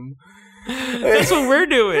room. That's what we're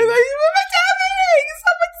doing. Like, what's happening?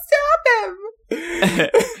 Someone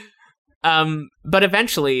stop him! But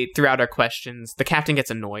eventually, throughout our questions, the captain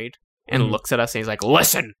gets annoyed and looks at us and he's like,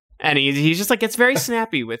 listen! And he's just like, gets very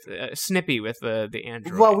snippy with the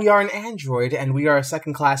android. Well, we are an android and we are a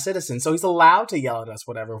second-class citizen, so he's allowed to yell at us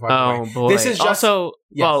whatever. Oh, boy. This is just... Also,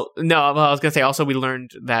 yes. I was going to say, also, we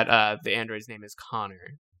learned that the android's name is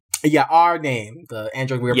Connor. Yeah, our name, the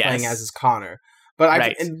android we were playing as, is Connor.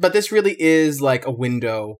 But but this really is like a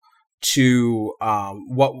window to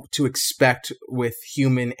what to expect with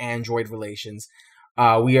human-android relations.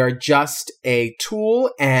 We are just a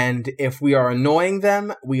tool, and if we are annoying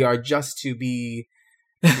them, we are just to be,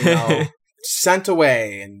 sent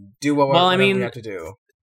away and do whatever we have to do.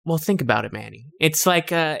 Well, think about it, Manny. It's like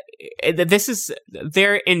this is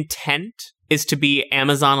their intent is to be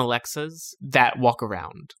Amazon Alexas that walk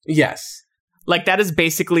around. Yes. Like, that is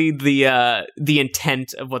basically the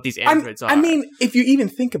intent of what these androids are. I mean, if you even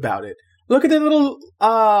think about it, look at the little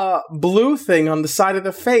blue thing on the side of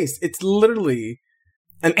the face. It's literally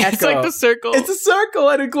an echo. It's like the circle. It's a circle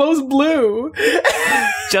and it glows blue.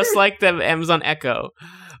 Just like the Amazon Echo.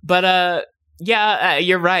 But,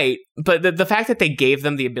 you're right. But the fact that they gave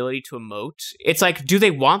them the ability to emote, it's like, do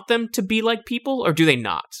they want them to be like people or do they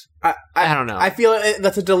not? I don't know. I feel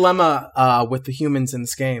that's a dilemma with the humans in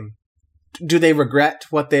this game. Do they regret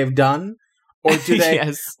what they've done, or do they?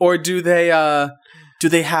 Yes. Or do they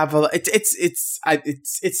have a?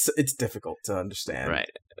 It's difficult to understand. Right.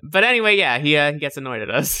 But anyway, he gets annoyed at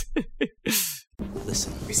us.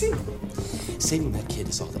 Listen, you see, saving that kid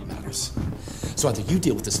is all that matters. So either you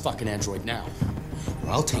deal with this fucking android now,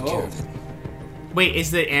 or I'll take care of it. Wait,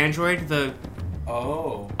 is the android the?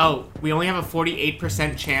 Oh, we only have a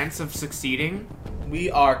 48% chance of succeeding. We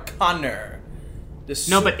are Connor.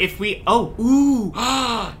 No, but if we...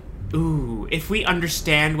 if we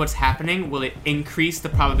understand what's happening, will it increase the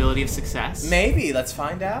probability of success? Maybe. Let's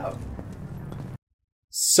find out.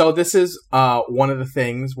 So this is one of the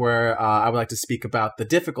things where I would like to speak about the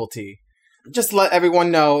difficulty. Just let everyone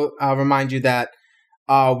know, remind you that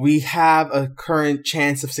we have a current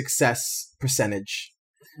chance of success percentage.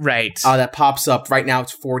 Right. That pops up. Right now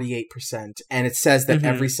it's 48%. And it says that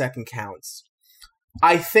every second counts.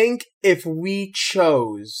 I think if we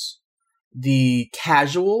chose the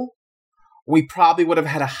casual, we probably would have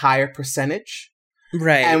had a higher percentage.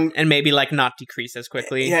 Right. And maybe like not decrease as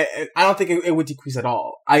quickly. Yeah, I don't think it would decrease at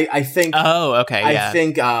all. I think... Oh, okay, I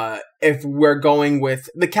think if we're going with...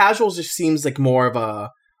 The casuals just seems like more of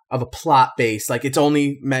a plot base. Like it's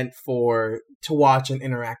only meant to watch an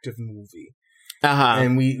interactive movie.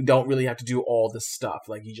 And we don't really have to do all this stuff.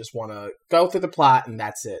 Like you just want to go through the plot and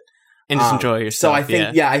that's it. And just enjoy yourself. So I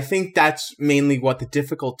think, I think that's mainly what the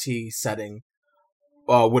difficulty setting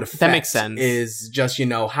would affect. That makes sense. Is just,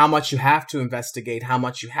 how much you have to investigate, how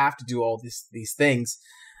much you have to do all these things,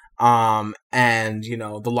 and,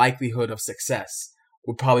 the likelihood of success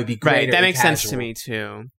would probably be greater. Right, that makes sense to me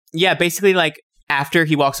too. Yeah, basically, like, after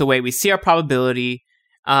he walks away, we see our probability,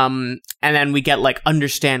 and then we get, like,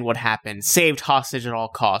 understand what happened, saved hostage at all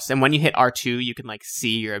costs, and when you hit R2, you can, like,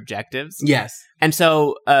 see your objectives. Yes. And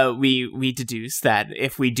so we deduce that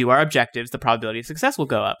if we do our objectives, the probability of success will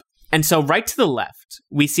go up. And so right to the left,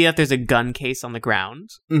 we see that there's a gun case on the ground,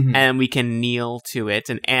 and we can kneel to it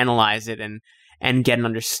and analyze it and get an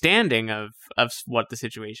understanding of what the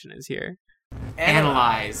situation is here.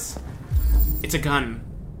 Analyze. It's a gun.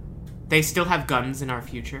 They still have guns in our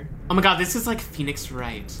future. Oh my god, this is like Phoenix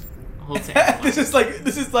Wright. This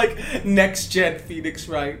is like next gen Phoenix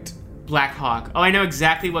Wright. Black Hawk. Oh, I know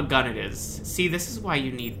exactly what gun it is. See, this is why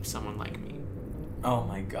you need someone like me. Oh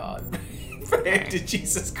my god. Brandon,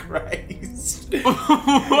 Jesus Christ.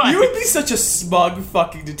 What? You would be such a smug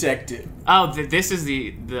fucking detective. Oh, this is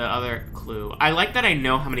the other clue. I like that I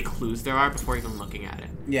know how many clues there are before even looking at it.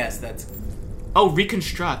 Yes, that's... Oh,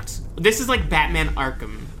 reconstruct. This is like Batman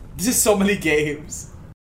Arkham. This is so many games.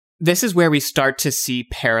 This is where we start to see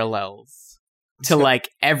parallels to like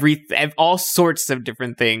all sorts of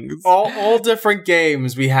different things. All different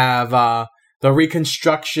games. We have the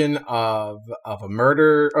reconstruction of a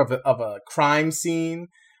murder of a crime scene,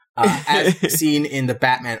 as seen in the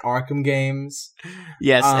Batman Arkham games.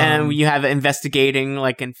 Yes, and you have investigating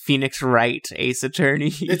like in Phoenix Wright, Ace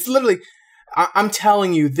Attorney. It's literally, I'm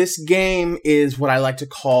telling you, this game is what I like to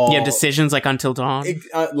call decisions like Until Dawn.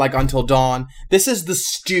 Like Until Dawn. This is the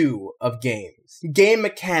stew of games. Game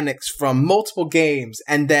mechanics from multiple games,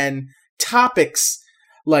 and then topics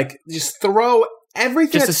like just throw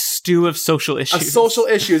everything. Just a stew of social issues. Of social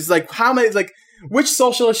issues. Like how many? Like which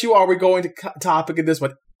social issue are we going to topic in this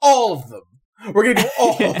one? All of them. We're gonna do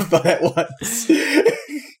all of them at once.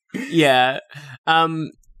 Yeah.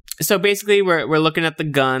 So basically, we're looking at the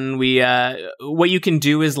gun. What you can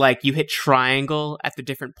do is like you hit triangle at the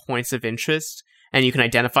different points of interest, and you can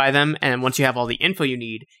identify them. And once you have all the info you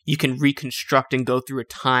need, you can reconstruct and go through a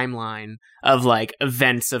timeline of like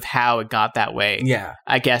events of how it got that way. Yeah,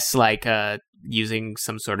 I guess like using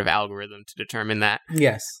some sort of algorithm to determine that.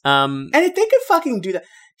 Yes. And if they could fucking do that,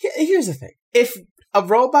 here's the thing: if a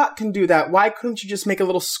robot can do that, why couldn't you just make a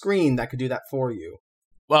little screen that could do that for you?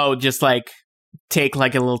 Well, just like take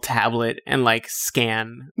like a little tablet and like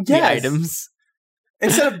scan the items.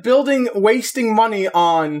 Instead of wasting money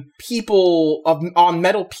on on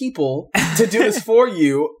metal people to do this for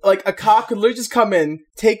you, like a cop could literally just come in,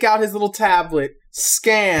 take out his little tablet,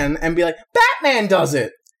 scan, and be like, Batman does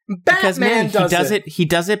it. Batman does it. He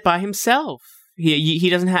does it by himself. He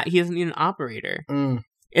doesn't need an operator.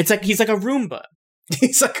 It's like he's like a Roomba.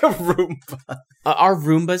 He's like a Roomba. Are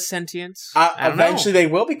Roombas sentient? Eventually, they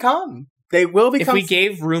will become. They will become. If we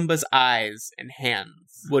gave Roombas eyes and hands,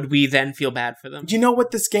 would we then feel bad for them? Do you know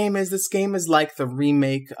what this game is? This game is like the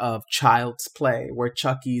remake of Child's Play, where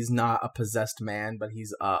Chucky's not a possessed man, but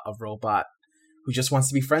he's a robot who just wants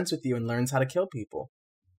to be friends with you and learns how to kill people.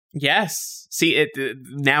 Yes. See,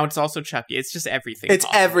 now it's also Chucky. It's just everything. It's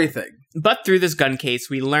everything. But through this gun case,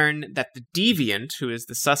 we learn that the deviant, who is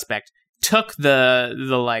the suspect, took the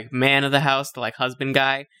like man of the house, the like husband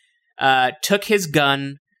guy, took his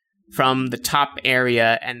gun from the top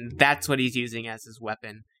area, and that's what he's using as his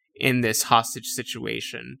weapon in this hostage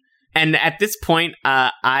situation. And at this point,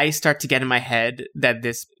 I start to get in my head that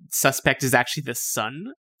this suspect is actually the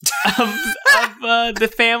son of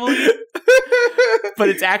the family, but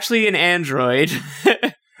it's actually an android.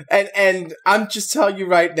 and I'm just telling you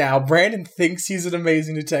right now, Brandon thinks he's an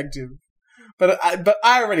amazing detective, but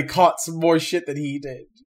I already caught some more shit than he did.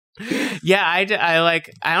 Yeah, I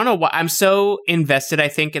don't know why I'm so invested, I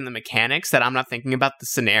think, in the mechanics that I'm not thinking about the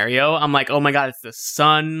scenario. I'm like, oh my god, it's the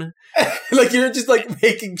sun. Like you're just like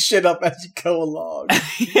making shit up as you go along.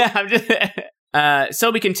 Yeah, I'm just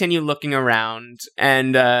so we continue looking around,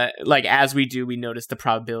 and like as we do, we notice the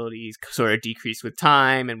probabilities sort of decrease with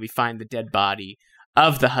time, and we find the dead body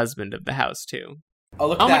of the husband of the house too. Oh,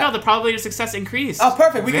 look at that. My god, the probability of success increased. Oh,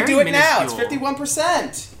 perfect. We can do it minuscule. now. It's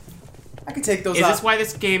 51%. I can take those Is up. this why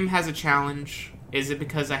this game has a challenge? Is it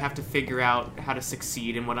because I have to figure out how to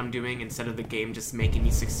succeed in what I'm doing instead of the game just making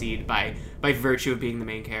me succeed by virtue of being the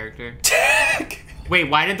main character? Wait,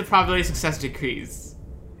 why did the probability of success decrease?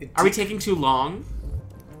 Are we taking too long?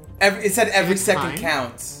 It said every second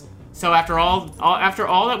counts. So after all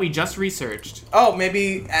that we just researched... Oh,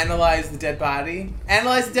 maybe analyze the dead body?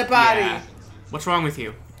 Analyze the dead body! Yeah. What's wrong with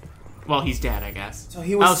you? Well, he's dead, I guess. So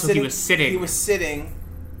he was sitting. He was sitting. He was sitting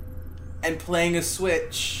and playing a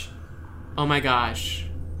Switch. Oh my gosh.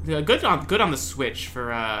 Good on the Switch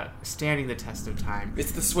for standing the test of time.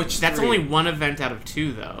 It's the Switch 3. That's only one event out of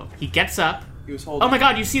 2, though. He gets up. He was holding. Oh my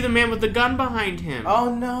god, you see the man with the gun behind him.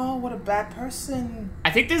 Oh no, what a bad person.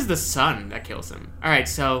 I think this is the son that kills him. Alright,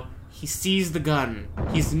 so he sees the gun.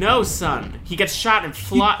 He's no son. He gets shot and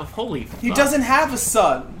holy fuck. He doesn't have a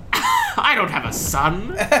son. I don't have a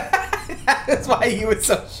son. That's why he was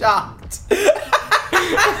so shocked.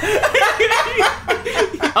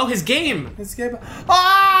 Oh, his game. His game.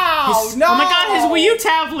 Oh, no! Oh my god, his Wii U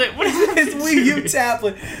tablet. What is his Wii U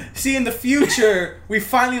tablet? See, in the future, we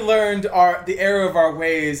finally learned the error of our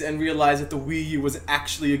ways and realized that the Wii U was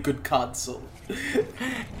actually a good console.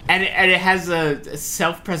 And it has a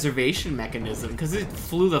self-preservation mechanism because it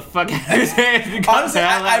flew the fuck out of his head. Honestly,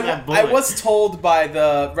 I was told by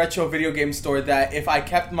the retro video game store that if I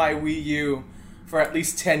kept my Wii U for at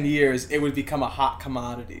least 10 years, it would become a hot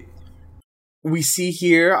commodity. We see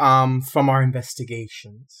here, from our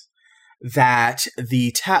investigations, that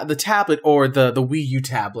the tablet, or the Wii U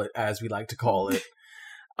tablet, as we like to call it,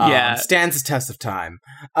 stands the test of time.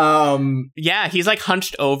 Yeah, he's like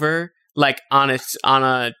hunched over, like on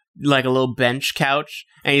a like a little bench couch,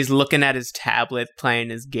 and he's looking at his tablet playing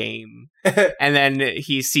his game. And then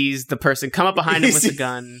he sees the person come up behind him with a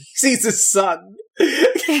gun. He sees his son.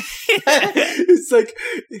 It's like,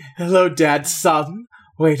 hello, Dad, son.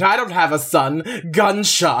 Wait, I don't have a son.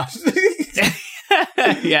 Gunshot.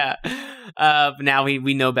 Yeah. Now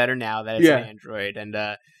we know better now that it's an android, and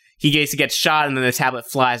he gets shot, and then the tablet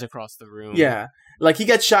flies across the room. Yeah. Like, he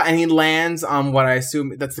gets shot, and he lands on what I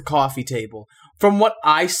assume that's the coffee table. From what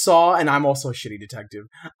I saw, and I'm also a shitty detective,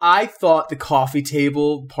 I thought the coffee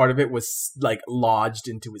table, part of it was, like, lodged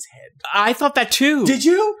into his head. I thought that too. Did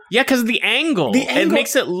you? Yeah, because of the angle. It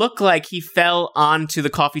makes it look like he fell onto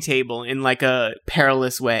the coffee table in, like, a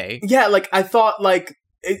perilous way. Yeah, like, I thought, like,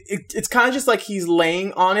 it's kind of just like he's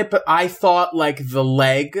laying on it, but I thought, like, the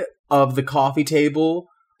leg of the coffee table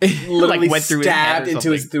literally went through stabbed his head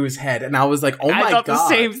into through his head, and I was like, "Oh my god!" I thought the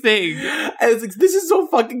same thing. And it's like, this is so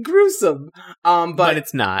fucking gruesome. But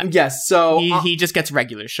it's not. Yes, so he just gets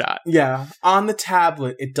regular shot. Yeah, on the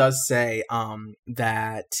tablet it does say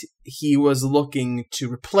that he was looking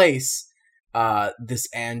to replace this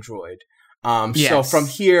android. Yes. So from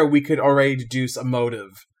here we could already deduce a motive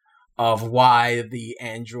of why the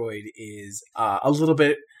android is a little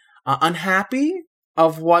bit unhappy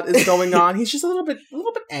of what is going on. He's just a little bit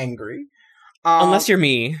angry. Unless you're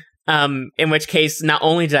me. In which case, not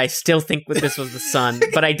only did I still think that this was the son,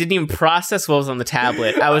 but I didn't even process what was on the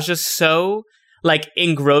tablet. I was just so, like,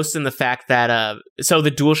 engrossed in the fact that, so the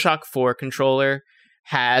DualShock 4 controller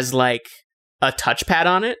has, like, a touchpad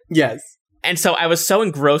on it. Yes. And so I was so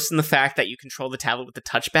engrossed in the fact that you control the tablet with the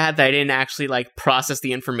touchpad that I didn't actually, like, process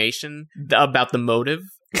the information about the motive.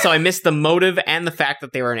 So I missed the motive and the fact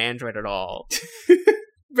that they were an android at all.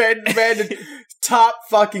 Brandon, top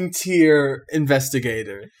fucking tier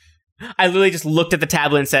investigator. I literally just looked at the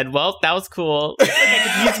tablet and said, well, that was cool. I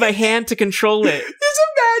could use my hand to control it. Just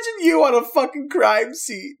imagine you on a fucking crime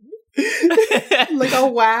scene. Like, oh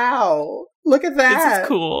wow. Look at that. This is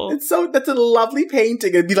cool. That's a lovely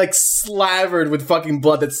painting. It'd be like slathered with fucking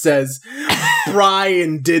blood that says,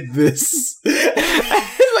 Brian did this.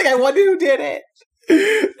 Like, I wonder who did it.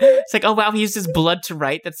 It's like, oh wow, he used his blood to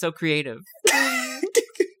write? That's so creative.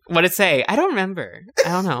 What'd it say? I don't remember. I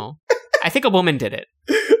don't know. I think a woman did it.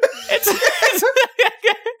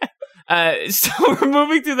 So we're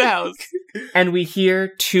moving through the house, and we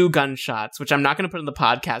hear 2 gunshots, which I'm not going to put in the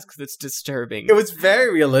podcast because it's disturbing. It was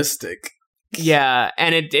very realistic. Yeah,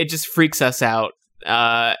 and it just freaks us out.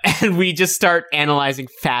 And we just start analyzing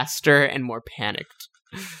faster and more panicked.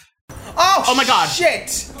 Oh my god.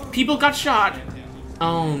 Shit! People got shot.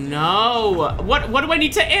 Oh no. What do I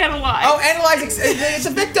need to analyze? Oh, analyze it's the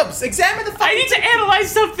victims. Examine the I need to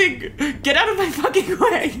analyze something. Get out of my fucking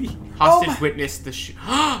way. Hostage witnessed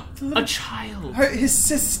the a child. His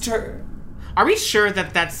sister. Are we sure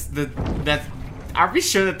that that's the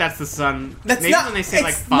son? That's Maybe not when they say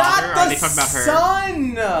like it's father, not are they talking about her?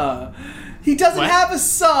 Son. He doesn't have a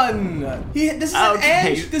son. This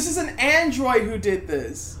is an android who did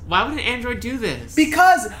this. Why would an android do this?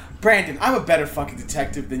 Because Brandon, I'm a better fucking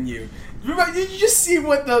detective than you. Remember, did you just see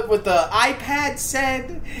what the iPad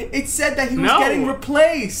said? It said that he was getting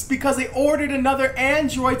replaced because they ordered another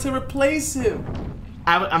android to replace him.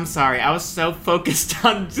 I'm sorry. I was so focused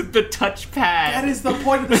on the touchpad. That is the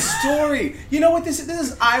point of the story. You know what this is? This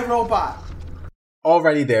is iRobot.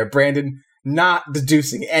 Already there, Brandon. Not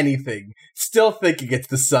deducing anything. Still thinking it's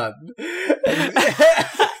the son.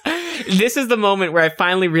 This is the moment where I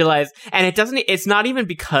finally realized, and it's not even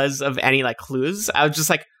because of any like clues. I was just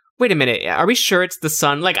like, wait a minute, are we sure it's the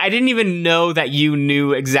son? Like, I didn't even know that you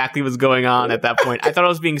knew exactly what's going on at that point. I thought I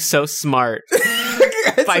was being so smart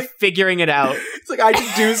by figuring it out. It's like, I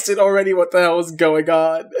deduced it already what the hell was going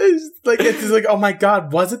on. It's like, oh my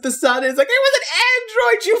god, was it the son? It's like, it was an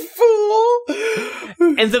android, you fool!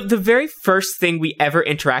 And the very first thing we ever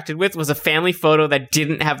interacted with was a family photo that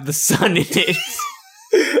didn't have the son in it.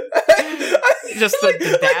 Just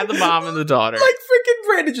the dad, the mom, and the daughter. Like, freaking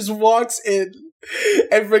Brandon just walks in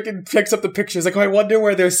and freaking picks up the pictures. Like, oh, I wonder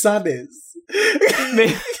where their son is.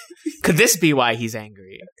 Could this be why he's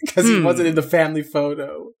angry? Because he wasn't in the family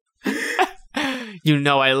photo. You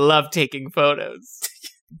know I love taking photos.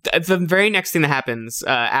 The very next thing that happens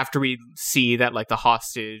after we see that like the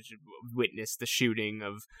hostage witnessed the shooting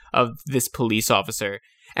of this police officer,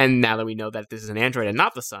 and now that we know that this is an android and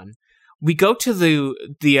not the son, we go to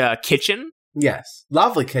the kitchen. Yes,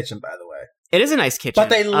 lovely kitchen, by the way. It is a nice kitchen, but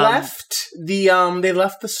they left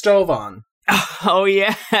the stove on. Oh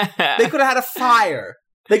yeah, they could have had a fire.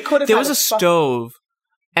 They could have. There was a stove.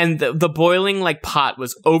 And the boiling like pot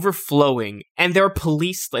was overflowing, and there were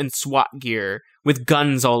police and SWAT gear with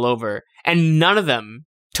guns all over, and none of them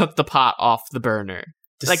took the pot off the burner.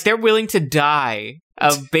 Just- Like they're willing to die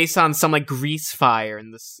based on some like grease fire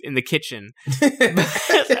in the kitchen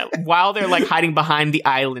while they're like hiding behind the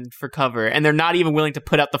island for cover, and they're not even willing to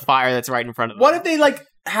put out the fire that's right in front of them. What if they like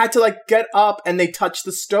had to like get up and they touch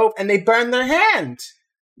the stove and they burn their hand?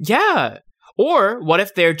 Yeah. Or what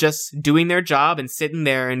if they're just doing their job and sitting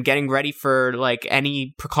there and getting ready for like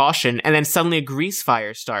any precaution, and then suddenly a grease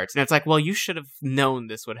fire starts, and it's like, well, you should have known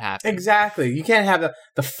this would happen. Exactly. You can't have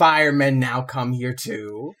the firemen now come here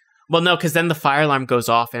too. Well, no, because then the fire alarm goes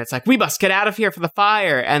off, and it's like, we must get out of here for the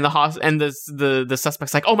fire, and the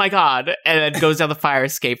suspect's like, oh my god, and it goes down the fire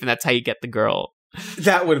escape, and that's how you get the girl.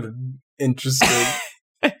 That would have been interesting.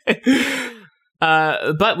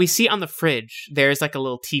 But we see on the fridge there's like a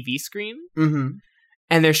little TV screen, Mm-hmm.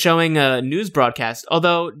 and they're showing a news broadcast.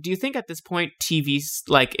 Although, do you think at this point TV's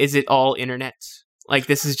like, is it all internet? Like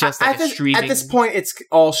this is just like a streaming. At this point, it's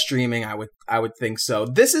all streaming. I would think so.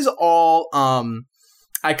 This is all.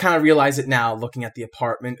 I kind of realize it now, looking at the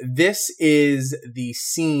apartment. This is the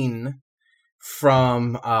scene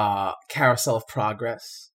from Carousel of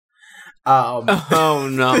Progress. Oh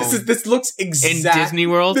no! This looks in exactly Disney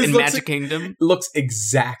World, this in looks Magic Kingdom, looks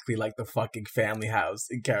exactly like the fucking family house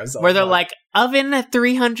in Carousel. where they're of like, oven at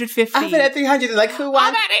 350. Oven at 300. Like, who I'm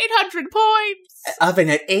wants at 800 points. oven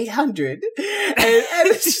at 800? And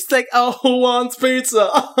it's just like, oh, who wants pizza?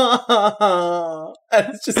 And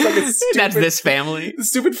it's just like a stupid, That's this family.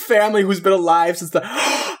 stupid family who's been alive since they're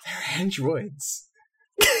androids.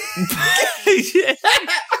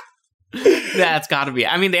 That's gotta be.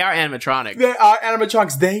 I mean, they are animatronic. They are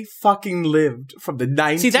animatronics. They fucking lived from the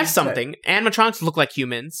 90s. See, that's something. Animatronics look like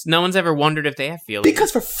humans. No one's ever wondered if they have feelings.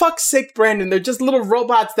 Because for fuck's sake, Brandon, they're just little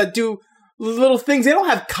robots that do little things. They don't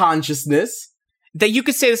have consciousness. That you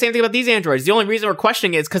could say the same thing about these androids. The only reason we're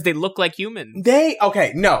questioning it is because they look like humans.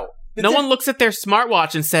 No. No one looks at their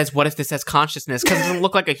smartwatch and says, what if this has consciousness? Because it doesn't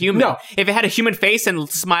look like a human. No. If it had a human face and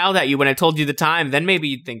smiled at you when I told you the time, then maybe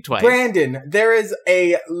you'd think twice. Brandon, there is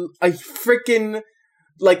a freaking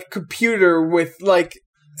like computer with like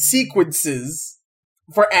sequences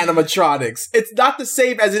for animatronics. It's not the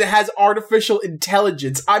same as it has artificial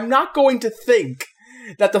intelligence. I'm not going to think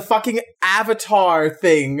that the fucking Avatar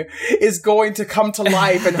thing is going to come to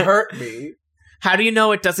life and hurt me. How do you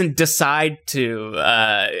know it doesn't decide to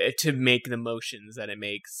make the motions that it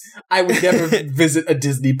makes? I would never visit a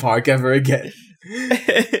Disney park ever again.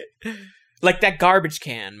 Like that garbage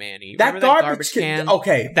can, Manny. That Remember garbage can.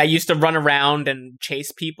 Okay. That used to run around and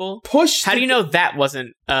chase people? How do you know that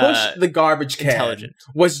wasn't the garbage can intelligent?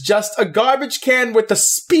 Was just a garbage can with a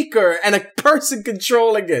speaker and a person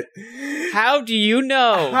controlling it. How do you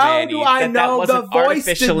know, How Manny, do I that know wasn't the voice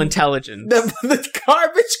artificial didn't- intelligence? The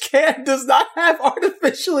garbage can does not have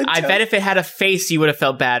artificial I intelligence. bet if it had a face, you would have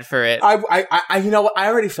felt bad for it. I you know what? I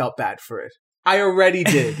already felt bad for it. I already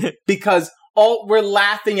did. Because we're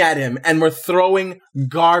laughing at him and we're throwing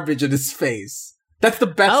garbage at his face. That's the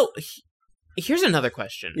best. Oh, here's another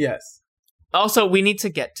question. Yes. Also, we need to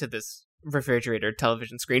get to this refrigerator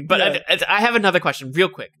television screen, but Yeah. I have another question real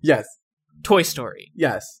quick. Yes. Toy Story.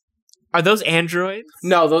 Yes. Are those androids?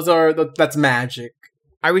 No, that's magic.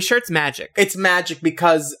 Are we sure it's magic? It's magic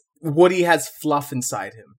because Woody has fluff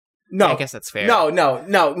inside him. No. I guess that's fair.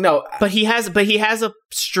 No. But he has a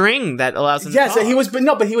string that allows him Yes, to talk. he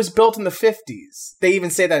was built in the 50s. They even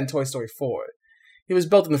say that in Toy Story 4. He was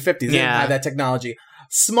built in the 50s. They didn't have that technology.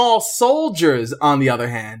 Small soldiers, on the other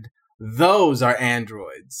hand, those are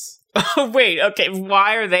androids. Wait, okay,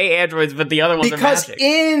 why are they androids but the other ones Because are magic?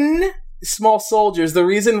 in Small Soldiers, the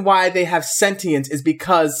reason why they have sentience is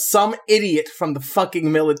because some idiot from the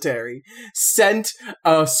fucking military sent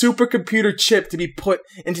a supercomputer chip to be put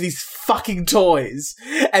into these fucking toys.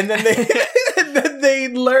 And then they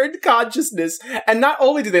learned consciousness. And not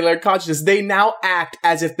only do they learn consciousness, they now act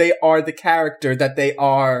as if they are the character that they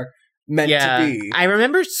are meant to be. I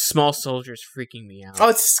remember Small Soldiers freaking me out. Oh,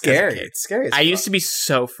 it's scary. as a kid. It's scary as I fuck. used to be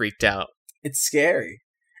so freaked out. It's scary.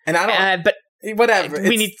 And I don't... But whatever.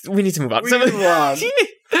 we need to move on. We move on.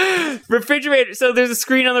 Refrigerator. So there's a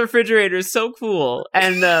screen on the refrigerator. It's so cool.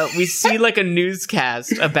 And we see like a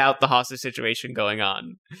newscast about the hostage situation going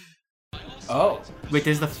on. Oh. Wait,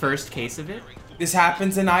 there's the first case of it? This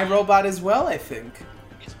happens in iRobot as well, I think.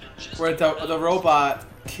 Where the robot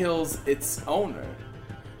kills its owner.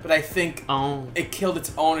 But I think it killed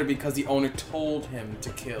its owner because the owner told him to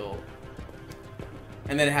kill.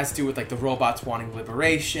 And then it has to do with like the robots wanting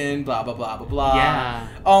liberation, blah blah blah blah blah. Yeah.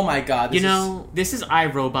 Oh my god. This is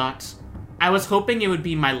iRobot. I was hoping it would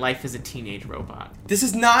be My Life as a Teenage Robot. This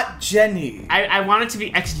is not Jenny. I want it to be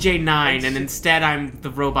XJ9, and instead I'm the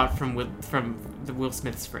robot from the Will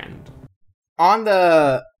Smith's friend. on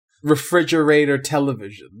the refrigerator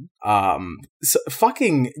television, so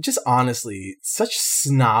fucking, just honestly, such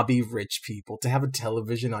snobby rich people to have a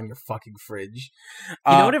television on your fucking fridge.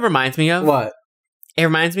 You know what it reminds me of? What? It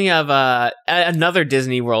reminds me of another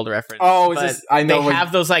Disney World reference. Oh, but I know. They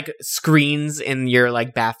have those like screens in your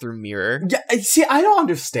like bathroom mirror. Yeah, see, I don't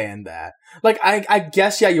understand that. Like, I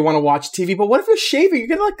guess, yeah, you want to watch TV, but what if you're shaving?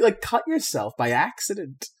 You're gonna like cut yourself by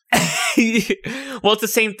accident. Well, it's the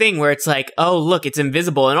same thing where it's like, oh, look, it's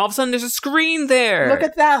invisible, and all of a sudden there's a screen there. Look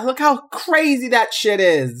at that. Look how crazy that shit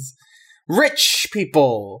is. Rich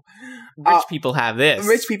people. Rich people have this.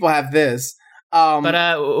 Rich people have this.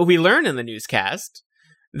 But we learn in the newscast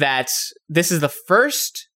that this is the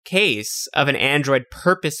first case of an android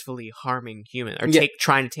purposefully harming human or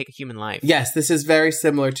trying to take a human life. Yes, this is very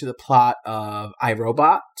similar to the plot of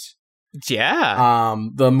iRobot. Yeah.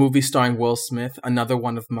 The movie starring Will Smith, another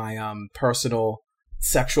one of my personal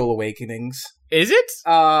sexual awakenings. Is it?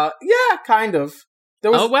 Yeah, kind of.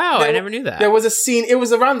 Oh wow, I never knew that. There was a scene. It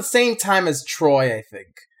was around the same time as Troy, I think.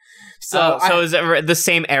 So is it the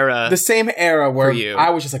same era? The same era where I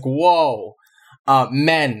was just like, whoa,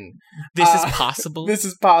 men. This is possible? This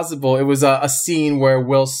is possible. It was a scene where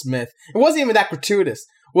Will Smith, it wasn't even that gratuitous.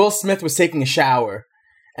 Will Smith was taking a shower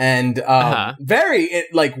and very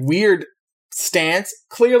like weird stance,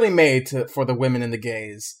 clearly made for the women and the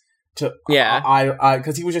gays.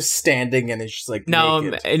 Because he was just standing and it's just like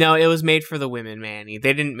naked. No, it was made for the women, Manny.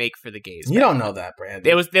 They didn't make for the gays. You don't know that, Brandon.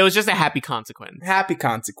 It was just a happy consequence. Happy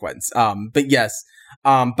consequence. But yes.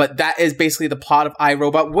 But that is basically the plot of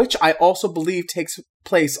iRobot, which I also believe takes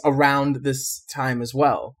place around this time as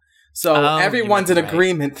well. So everyone's in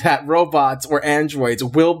agreement that robots or androids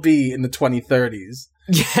will be in the 2030s.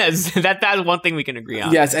 Yes, that's one thing we can agree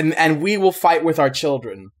on. Yes, and we will fight with our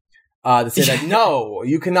children. To say that, no,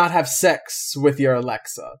 you cannot have sex with your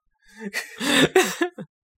Alexa.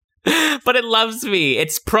 But it loves me.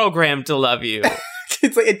 It's programmed to love you.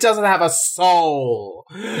 It's like, it doesn't have a soul.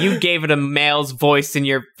 You gave it a male's voice in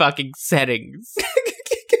your fucking settings.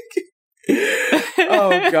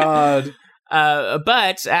 Oh, God.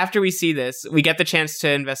 But after we see this, we get the chance to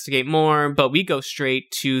investigate more, but we go straight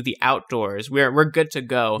to the outdoors. We're good to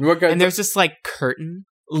go. And there's this, like, curtain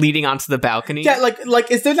leading onto the balcony. Yeah, like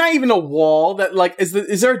is there not even a wall that like is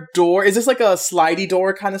there a door? Is this like a slidey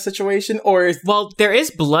door kind of situation, or is there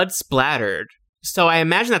is blood splattered, so I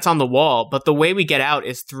imagine that's on the wall. But the way we get out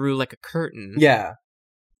is through like a curtain. Yeah.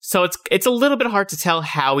 So it's a little bit hard to tell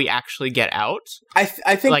how we actually get out. I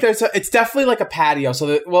think like, it's definitely like a patio. So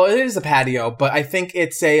it is a patio, but I think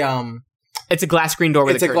it's a glass screen door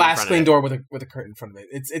with a curtain. It's a glass screen door with a curtain in front of it.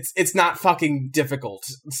 It's not fucking difficult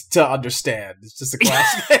to understand. It's just a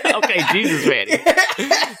glass. Okay, Jesus, man.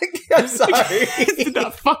 I'm sorry. It's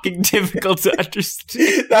not fucking difficult to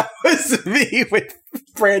understand. That was me with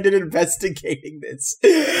Brandon investigating this.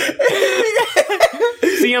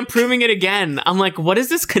 See, I'm proving it again. I'm like, what is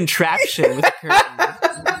this contraption with a curtain?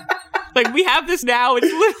 Like, we have this now. It's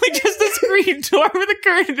literally just a screen door with a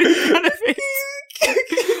curtain in front of it.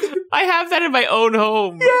 I have that in my own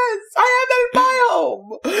home. Yes, I have that in my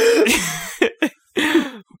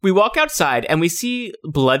home. We walk outside and we see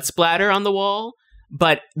blood splatter on the wall,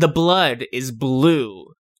 but the blood is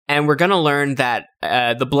blue. And we're going to learn that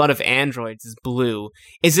the blood of androids is blue.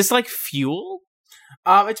 Is this like fuel?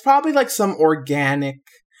 It's probably like some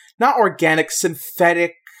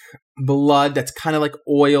synthetic blood that's kind of like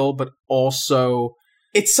oil, but also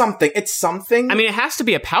it's something. I mean, it has to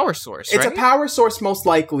be a power source, right? It's a power source, most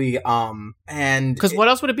likely. And because what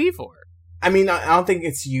else would it be for? I mean, I don't think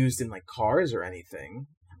it's used in like cars or anything.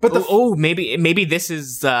 But maybe this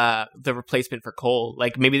is the replacement for coal.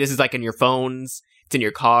 Like maybe this is like in your phones, it's in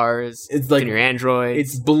your cars, it's like in your Androids.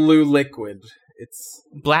 It's blue liquid. It's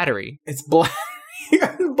blattery. It's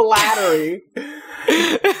blattery.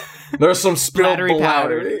 There's some spilled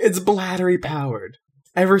blattery. It's blattery powered.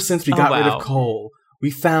 Ever since we got rid of coal, we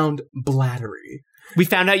found blattery. We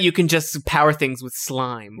found out you can just power things with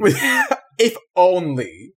slime. If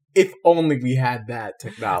only we had that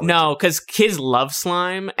technology. No, because kids love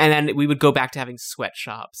slime, and then we would go back to having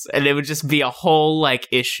sweatshops, and it would just be a whole, like,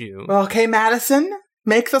 issue. Okay, Madison,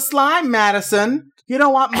 make the slime, Madison. You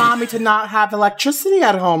don't want mommy to not have electricity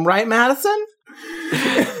at home, right, Madison?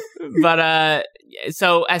 But,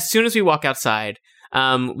 so as soon as we walk outside,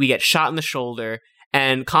 we get shot in the shoulder,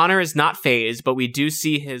 and Connor is not phased, but we do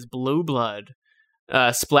see his blue blood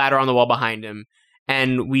splatter on the wall behind him,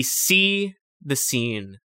 and we see the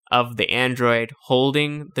scene of the android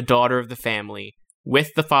holding the daughter of the family with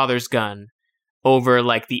the father's gun over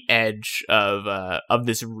like the edge of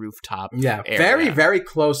this rooftop. Yeah, area. Very, very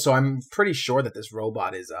close. So I'm pretty sure that this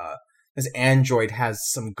robot is This android has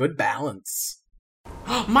some good balance.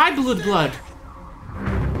 My blood.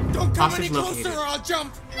 Don't come Hostage any closer located. or I'll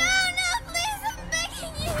jump. No, please, I'm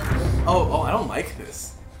begging you. Oh, I don't like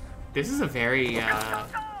this. This is a very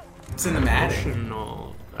Cinematic.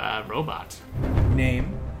 emotional robot.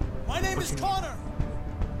 Name. My name is Connor.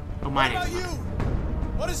 Oh, my What about name. you?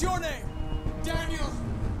 What is your name? Daniel.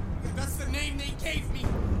 That's the name they gave me.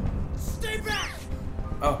 Stay back.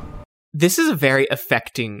 Oh. This is a very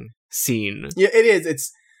affecting scene. Yeah, it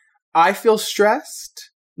is. I feel stressed.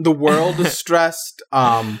 The world is stressed.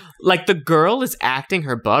 Like, the girl is acting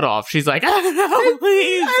her butt off. She's like, no,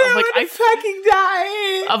 please. I'm like, I fucking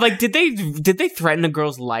die. I'm like, did they threaten a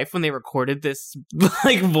girl's life when they recorded this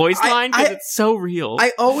like voice line? Because it's so real.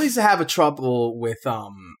 I always have a trouble with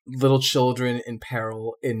little children in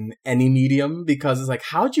peril in any medium because it's like,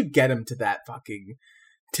 how'd you get them to that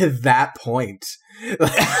point?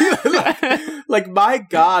 like, my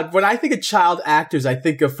God, when I think of child actors, I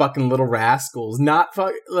think of fucking Little Rascals, not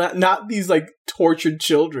these like tortured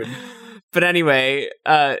children. But anyway,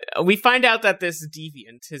 we find out that this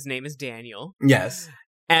deviant, his name is Daniel. Yes.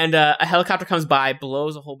 And a helicopter comes by,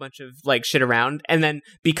 blows a whole bunch of like shit around, and then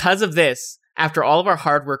because of this, after all of our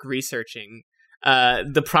hard work researching,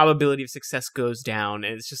 the probability of success goes down,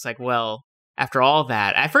 and it's just like, well, after all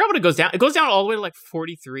that, I forgot what it goes down. It goes down all the way to like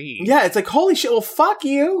 43. Yeah, it's like, holy shit, well, fuck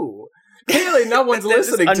you. Clearly no one's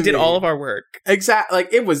listening to me. Undid all of our work. Exactly.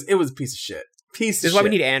 Like, it was a piece of shit. This is why we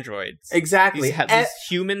need androids. Exactly. These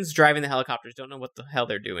humans driving the helicopters don't know what the hell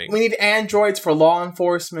they're doing. We need androids for law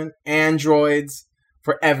enforcement, androids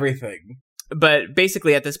for everything. But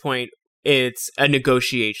basically, at this point, it's a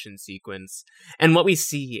negotiation sequence. And what we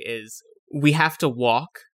see is we have to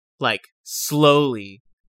walk, like, slowly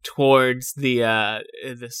towards the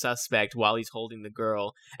suspect while he's holding the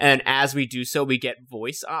girl. And as we do so, we get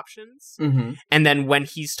voice options. Mm-hmm. And then when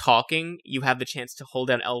he's talking, you have the chance to hold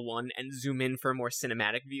down L1 and zoom in for a more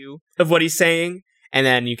cinematic view of what he's saying. And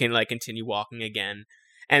then you can, like, continue walking again.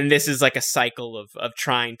 And this is like a cycle of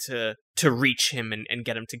trying to reach him and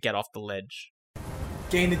get him to get off the ledge.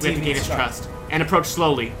 Gain the We have to gain team's his trust. trust and approach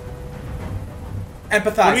slowly.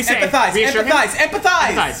 Empathize. What do we say? Empathize. Reassure him? Empathize.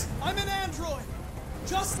 Empathize. Empathize. I'm an android,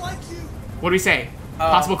 just like you. What do we say?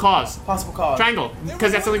 Possible cause. Possible cause. Triangle. They Because were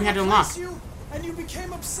that's something we going had to to unlock. replace you, and you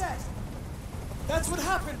became upset. That's what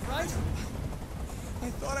happened, right? I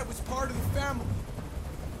thought I was part of the family.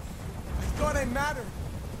 I thought I mattered.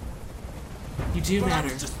 You do But I matter.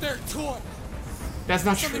 was just their toy. That's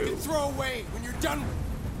not Something true. to throw away when you're done with it.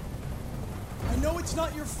 I know it's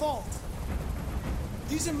not your fault.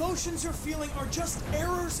 These emotions you're feeling are just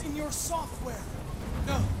errors in your software.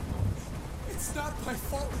 No, it's not my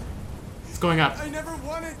fault. It's going up. I never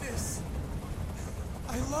wanted this.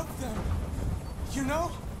 I love them. You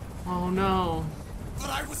know? Oh no. But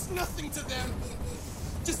I was nothing to them.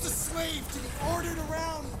 Just a slave to be ordered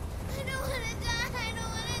around. I don't want to die. I don't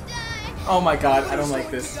want to die. Oh my God, I Nobody's don't like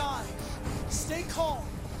going this. to die. Stay calm.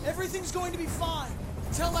 Everything's going to be fine.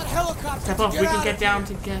 Tell that helicopter Step to off. get We can out get of down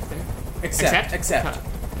here. together. Accept.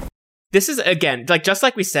 This is, again, like, just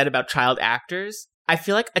like we said about child actors, I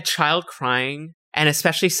feel like a child crying, and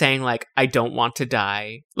especially saying, like, I don't want to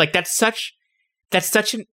die, like, that's such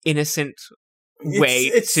an innocent way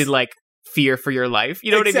It's- to, like, fear for your life.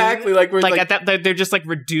 You know Exactly, what I mean? like, we're like, like- at that, they're just, like,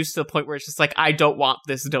 reduced to the point where it's just like, I don't want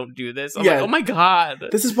this, don't do this. I'm Yeah. like, oh my God.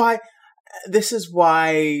 This is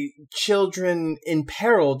why children in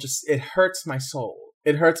peril it hurts my soul.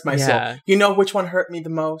 It hurts my Yeah. soul. You know which one hurt me the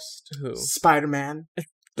most? Who? Spider-Man.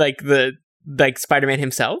 Like, Spider-Man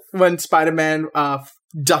himself? When Spider-Man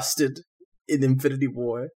dusted in Infinity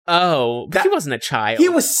War. Oh, but That- he wasn't a child. He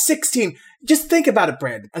was 16. Just think about it,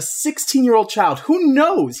 Brandon. A 16-year-old child. Who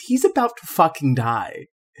knows? He's about to fucking die.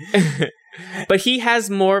 But he has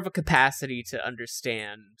more of a capacity to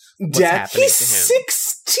understand what's Death. happening He's to him.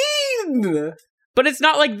 16! But it's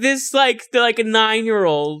not like this, like a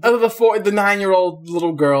 9-year-old. Oh, the 9-year-old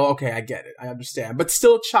little girl. Okay, I get it. I understand. But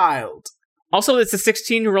still a child. Also, it's a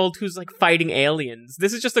 16-year-old who's like fighting aliens.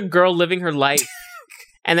 This is just a girl living her life.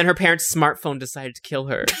 And then her parents' smartphone decided to kill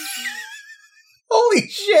her. Holy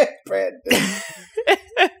shit, Brandon.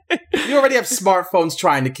 You already have smartphones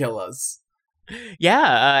trying to kill us.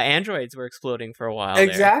 Yeah, androids were exploding for a while there.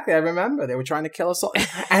 Exactly, I remember. They were trying to kill us all.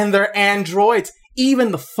 And they're androids.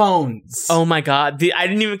 Even the phones. Oh my God, I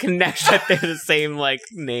didn't even connect that they're the same, like,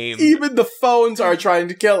 name. Even the phones are trying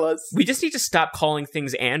to kill us. We just need to stop calling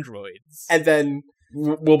things androids. And then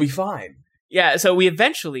we'll be fine. Yeah, so we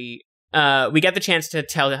eventually... we get the chance to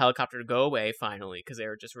tell the helicopter to go away, finally, because they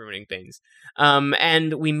were just ruining things.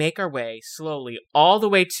 And we make our way slowly all the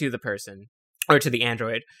way to the person, or to the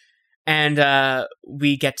android. And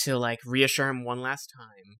we get to like reassure him one last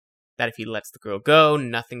time that if he lets the girl go,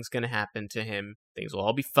 nothing's gonna happen to him. Things will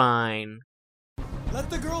all be fine. Let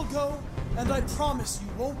the girl go, and I promise you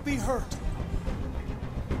won't be hurt.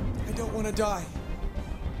 I don't want to die.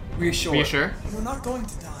 Reassure. Reassure? You're not going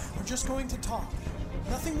to die. We're just going to talk.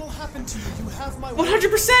 Nothing will happen to you. You have my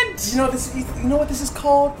 100%! You know this. You know what this is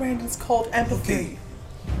called, Brandon? It's called empathy. Okay.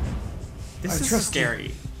 This I is trust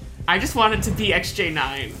scary. I just want it to be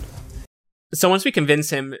XJ9. So once we convince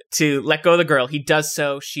him to let go of the girl, he does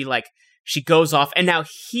so. She goes off, and now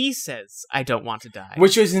he says, I don't want to die.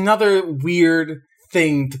 Which is another weird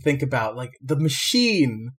thing to think about. Like, the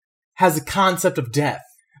machine has a concept of death.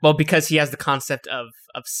 Well, because he has the concept of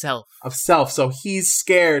self. Of self, so he's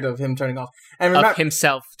scared of him turning off. And Of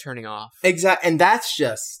himself turning off. Exactly, and that's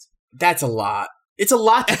a lot. It's a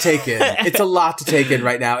lot to take in. It's a lot to take in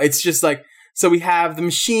right now. It's just like, so we have the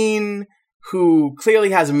machine who clearly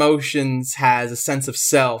has emotions, has a sense of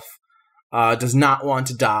self, does not want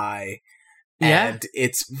to die. Yeah. And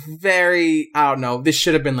it's very, I don't know, this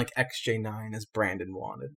should have been like XJ9 as Brandon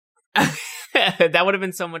wanted. That would have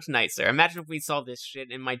been so much nicer. Imagine if we saw this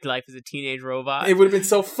shit in my life as a teenage robot. It would have been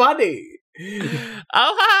so funny.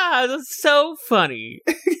 Oh, that's so funny.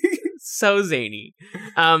 So zany.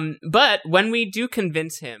 But when we do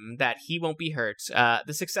convince him that he won't be hurt,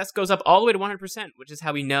 the success goes up all the way to 100%, which is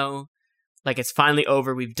how we know, like, it's finally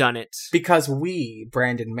over, we've done it. Because we,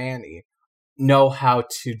 Brandon Manny, know how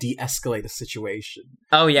to de-escalate a situation.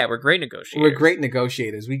 Oh yeah, we're great negotiators. We're great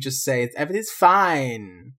negotiators. We just say, everything's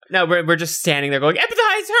fine. No, we're just standing there going,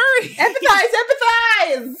 empathize, hurry!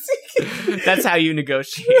 Empathize! That's how you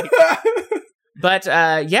negotiate. But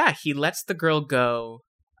yeah, he lets the girl go,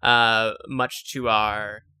 much to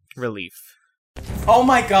our relief. Oh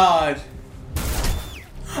my god.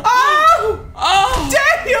 Oh! Oh!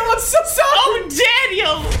 Daniel, I'm so sorry! Oh,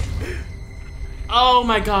 Daniel! Oh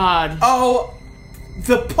my god. Oh,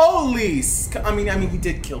 the police! I mean, he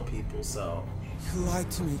did kill people, so. You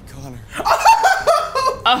lied to me, Connor.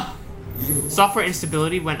 Software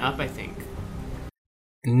instability went up, I think.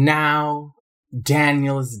 Now,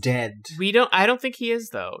 Daniel is dead. I don't think he is,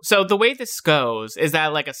 though. So the way this goes is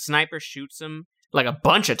that, like, a sniper shoots him, like, a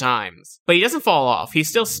bunch of times. But he doesn't fall off. He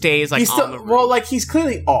still stays, like, on the roof. Well, like, he's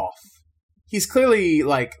clearly off. He's clearly,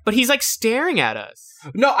 like... But he's, like, staring at us.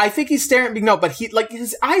 No, I think he's staring at me. No, but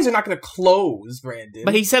his eyes are not going to close, Brandon.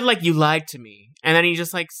 But he said, like, you lied to me. And then he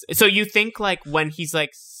just, like... So you think, like, when he's, like,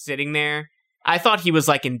 sitting there... I thought he was,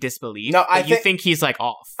 like, in disbelief. No, you think he's, like,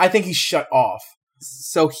 off. I think he's shut off.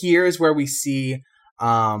 So here's where we see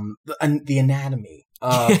the anatomy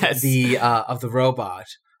of Yes. the robot,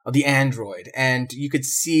 of the android. And you could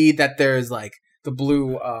see that there's, like, the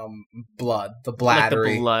blue blood, the bladdery.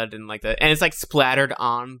 Like the blood and like and it's like splattered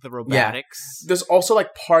on the robotics. There's also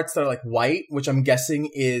like parts that are like white, which I'm guessing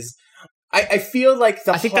is I feel like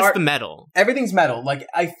I think that's the metal. Everything's metal. Like,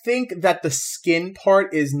 I think that the skin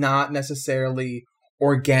part is not necessarily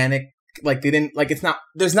organic. Like, they didn't, like, it's not,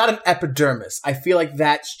 there's not an epidermis. I feel like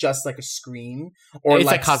that's just like a screen or it's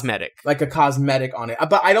like cosmetic. Like a cosmetic on it.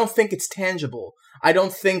 But I don't think it's tangible. I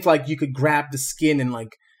don't think like you could grab the skin and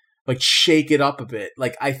like shake it up a bit.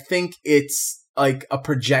 Like, I think it's like a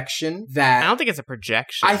projection that... I don't think it's a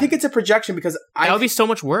projection. I think it's a projection because that would be so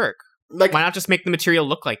much work. Like, why not just make the material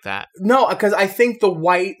look like that? No, because I think the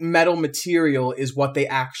white metal material is what they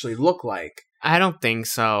actually look like. I don't think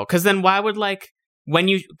so. Because then why would, like, when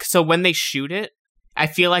they shoot it, I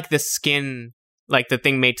feel like the skin, like the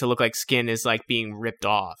thing made to look like skin is like being ripped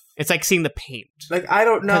off. It's like seeing the paint. Like, I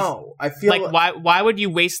don't know. I feel like why would you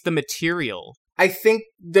waste the material? I think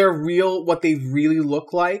they're real, what they really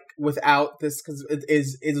look like without this, because it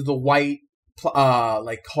is the white,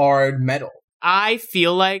 like, hard metal. I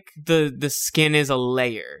feel like the skin is a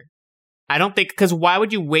layer. I don't think, because why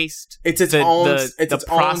would you waste its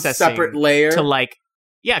own separate layer to like,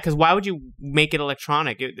 yeah, because why would you make it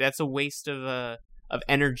electronic? That's a waste of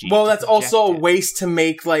energy. Well, that's also a waste to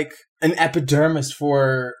make like an epidermis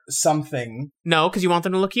for something. No, because you want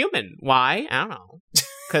them to look human. Why? I don't know.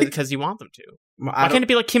 Because you want them to. Why can't it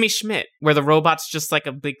be like Kimmy Schmidt, where the robot's just like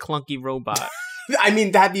a big clunky robot? I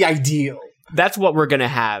mean, that'd be ideal. That's what we're gonna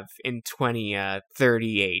have in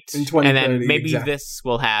 2038. In 2030, and then maybe exactly. This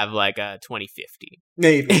will have like a 2050.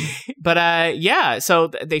 Maybe. But yeah, so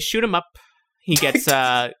they shoot him up. He gets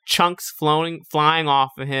chunks flying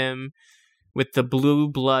off of him with the blue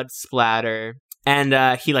blood splatter,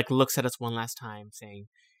 and he like looks at us one last time, saying,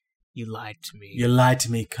 "You lied to me. You lied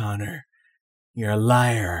to me, Connor. You're a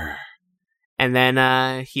liar." And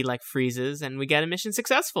then he like freezes, and we get a mission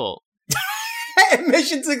successful.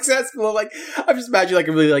 Mission successful. Like, I'm just imagining like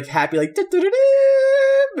a really like happy like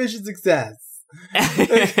Mission success.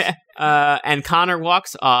 And Connor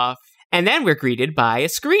walks off, and then we're greeted by a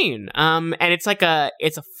screen. And it's like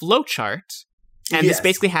it's a flow chart. And this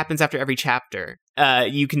basically happens after every chapter.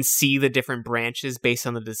 You can see the different branches based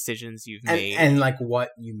on the decisions you've made. And like what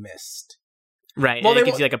you missed. Right. Well, and it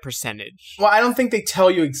gives you like a percentage. Well, I don't think they tell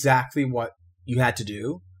you exactly what you had to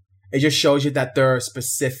do. It just shows you that there are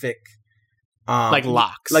specific... like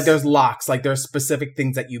locks. Like there's locks. Like there's specific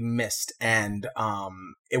things that you missed. And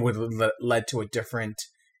it would led to a different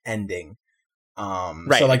ending.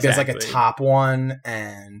 Right, so like exactly. There's like a top one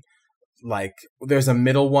and like there's a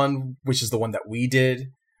middle one, which is the one that we did.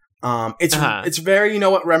 It's very,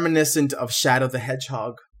 reminiscent of Shadow the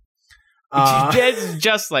Hedgehog. It's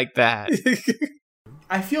just like that.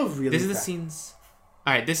 I feel really This is the scene's...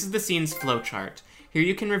 Alright, this is the scene's flowchart. Here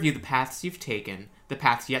you can review the paths you've taken, the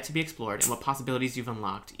paths yet to be explored, and what possibilities you've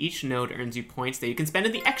unlocked. Each node earns you points that you can spend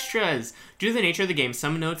in the extras. Due to the nature of the game,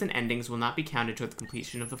 some nodes and endings will not be counted toward the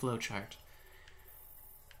completion of the flowchart.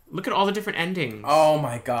 Look at all the different endings. Oh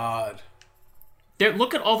my god.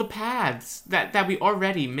 Look at all the paths that we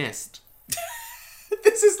already missed.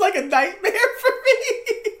 This is like a nightmare for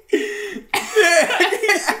me.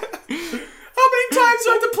 How many times do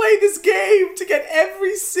I have to play this game to get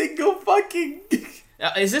every single fucking...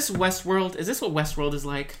 Is this Westworld? Is this what Westworld is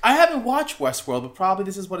like? I haven't watched Westworld, but probably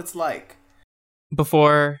this is what it's like.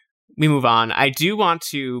 Before we move on, I do want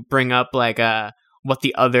to bring up like what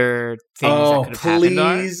the other things that could have happened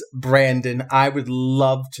are. Please, Brandon, I would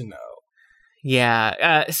love to know.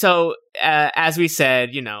 Yeah. So as we said,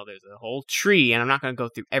 there's a whole tree, and I'm not going to go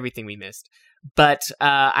through everything we missed, but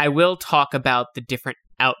I will talk about the different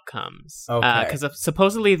outcomes. Okay. Because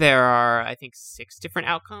supposedly there are, I think, 6 different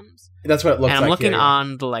outcomes. That's what it looks like. And I'm looking here.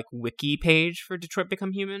 on the wiki page for Detroit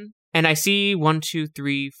Become Human, and I see 1, 2,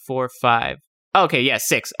 3, 4, 5. Okay, yeah,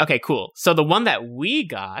 6. Okay, cool. So the one that we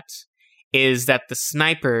got is that the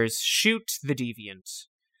snipers shoot the deviant.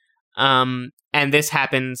 And this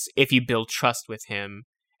happens if you build trust with him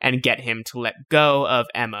and get him to let go of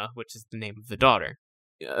Emma, which is the name of the daughter.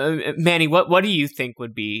 Manny, what do you think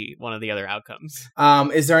would be one of the other outcomes?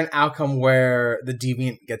 Is there an outcome where the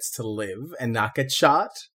deviant gets to live and not get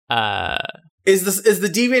shot? Is the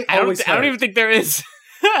deviant always hurt? I don't even think there is.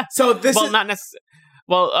 So this well, is not necessarily.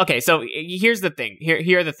 Well, okay, so here's the thing.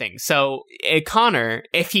 Here are the things. So Connor,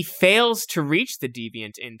 if he fails to reach the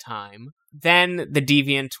deviant in time, then the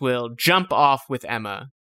deviant will jump off with Emma.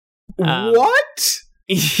 What?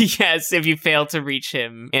 Yes, if you fail to reach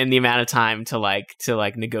him in the amount of time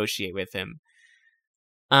to negotiate with him.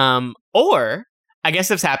 Or I guess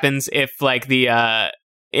this happens if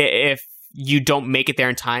if you don't make it there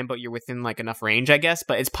in time, but you're within enough range, I guess.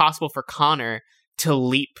 But it's possible for Connor to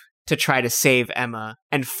leap to try to save Emma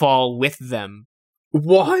and fall with them.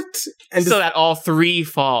 What? And so that all 3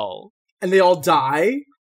 fall. And they all die?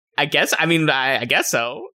 I guess. I mean, I guess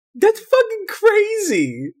so. That's fucking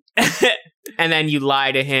crazy. And then you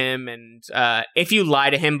lie to him, and if you lie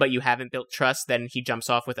to him but you haven't built trust, then he jumps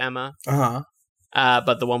off with Emma.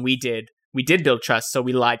 But the one we did build trust, so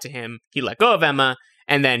we lied to him. He let go of Emma,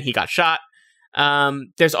 and then he got shot.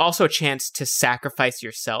 There's also a chance to sacrifice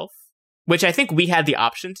yourself, which I think we had the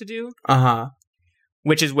option to do.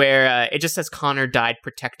 Which is where it just says Connor died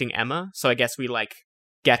protecting Emma, so I guess we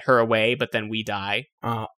get her away, but then we die.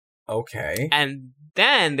 Okay. And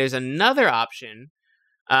then there's another option,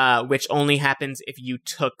 which only happens if you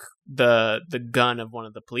took the gun of one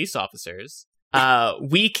of the police officers.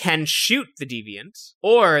 We can shoot the deviant,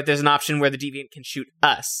 or there's an option where the deviant can shoot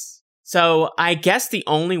us. So I guess the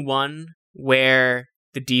only one where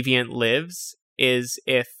the deviant lives is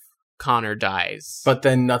if Connor dies. But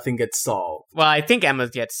then nothing gets solved. Well, I think Emma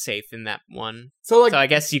gets safe in that one. So I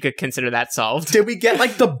guess you could consider that solved. Did we get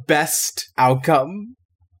the best outcome?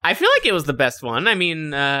 I feel like it was the best one. I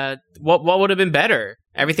mean, what would have been better?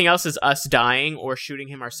 Everything else is us dying or shooting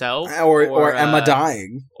him ourselves. Or Emma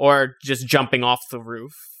dying. Or just jumping off the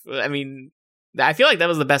roof. I mean, I feel like that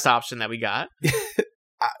was the best option that we got.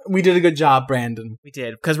 We did a good job, Brandon. We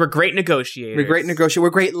did, because we're great negotiators. We're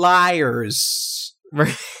great liars.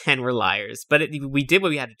 And we're liars. But we did what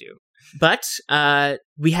we had to do. But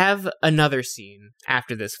we have another scene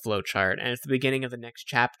after this flowchart, and it's the beginning of the next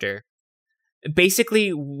chapter.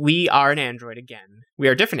 Basically, we are an android again. We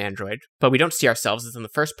are a different android, but we don't see ourselves as in the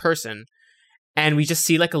first person. And we just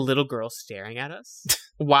see a little girl staring at us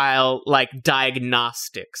while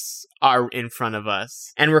diagnostics are in front of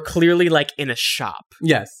us. And we're clearly in a shop.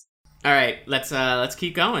 Yes. All right, let's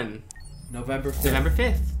keep going. November 5th. November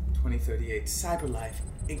 5th. 2038. CyberLife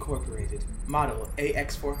Incorporated. Model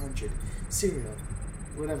AX400. Serial.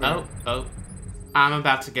 Whatever. Oh. I'm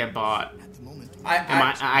about to get bought. At the moment,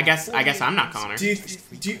 I guess I'm not Connor.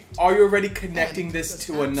 Are you already connecting this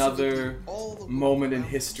to another moment in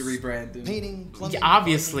history, Brandon? Yeah,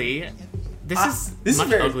 obviously. This is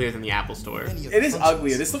much uglier than the Apple Store. It is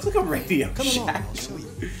uglier. This looks like a Radio Shack.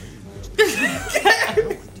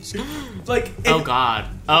 Like, oh god,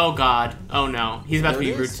 oh no, he's about to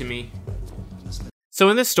be rude to me. So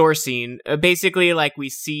in the store scene, basically, like, we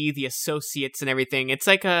see the associates and everything. It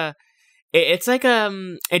doesn't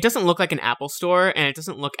look like an Apple Store, and it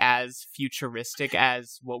doesn't look as futuristic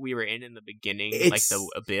as what we were in the beginning, like the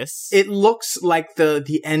Abyss. It looks like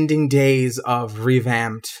the ending days of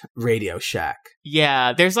revamped Radio Shack.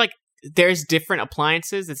 Yeah, there's different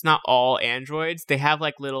appliances. It's not all Androids. They have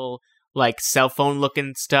like little like cell phone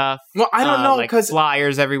looking stuff. Well, I don't know, because like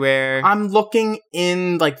flyers everywhere. I'm looking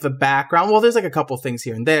in like the background. Well, there's like a couple things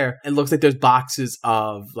here and there. It looks like there's boxes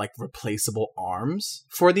of like replaceable arms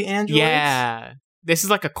for the Androids. Yeah. This is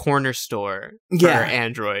like a corner store for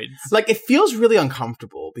Androids. Like, it feels really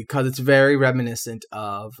uncomfortable because it's very reminiscent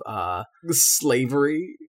of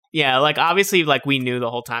slavery. Yeah, like, obviously, like, we knew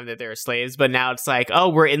the whole time that they were slaves, but now it's like, oh,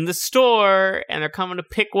 we're in the store, and they're coming to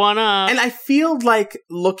pick one up. And I feel like,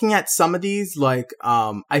 looking at some of these, like,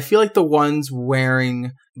 I feel like the ones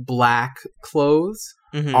wearing black clothes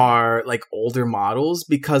are, like, older models,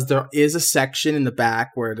 because there is a section in the back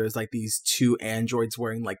where there's, like, these two androids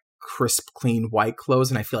wearing, like, crisp, clean white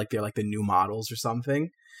clothes, and I feel like they're, like, the new models or something.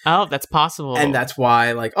 Oh, that's possible. And that's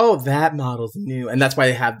why, like, oh, that model's new. And that's why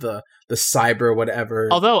they have the cyber whatever.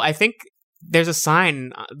 Although, I think there's a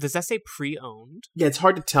sign. Does that say pre-owned? Yeah, it's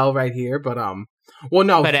hard to tell right here, but, well,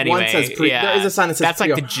 no. But anyway, one says there is a sign that says that's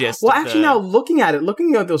pre-owned. like the gist. Well, actually, now, looking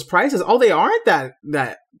at those prices, they aren't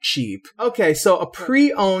that cheap. Okay, so a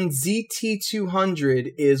pre-owned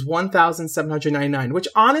ZT200 is $1,799, which,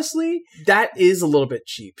 honestly, that is a little bit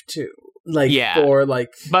cheap, too. Like, for, like...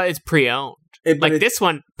 But it's pre-owned. Like, this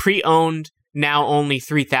one, pre-owned, now only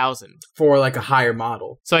 $3,000. For, like, a higher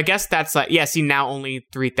model. So I guess that's, like, now only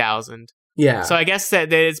 $3,000. Yeah. So I guess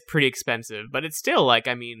that is pretty expensive, but it's still, like,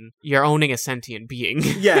 I mean, you're owning a sentient being.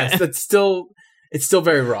 Yes, it's still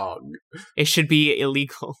very wrong. It should be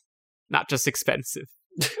illegal, not just expensive.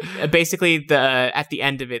 Basically, at the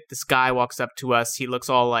end of it, this guy walks up to us. He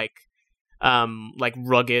looks all, like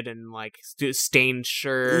rugged and like stained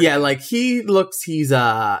shirt. Yeah, like he's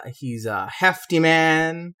a hefty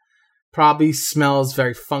man, probably smells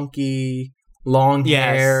very funky, long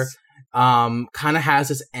hair, kind of has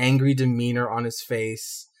this angry demeanor on his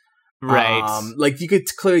face. Right. Like you could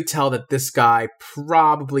clearly tell that this guy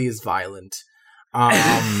probably is violent.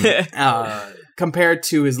 Compared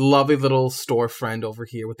to his lovely little store friend over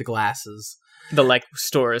here with the glasses. The, like,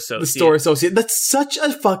 store associate. The store associate. That's such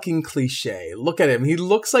a fucking cliche. Look at him. He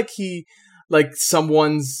looks like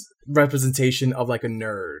someone's representation of, like, a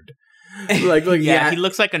nerd. Like yeah, he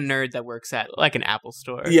looks like a nerd that works at, like, an Apple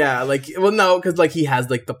store. Yeah, like, well, no, because, like, he has,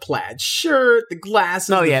 like, the plaid shirt, the glasses,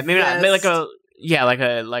 maybe vest. not, like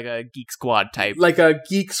a Geek Squad type. Like a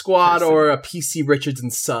Geek Squad person. Or a PC Richards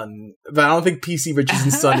and Son. But I don't think PC Richards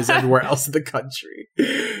and Son is everywhere else in the country.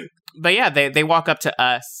 But yeah, they walk up to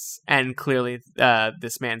us, and clearly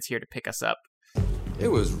this man's here to pick us up. It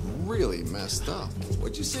was really messed up.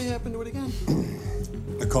 What'd you say happened to it again?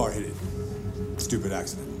 The car hit it. Stupid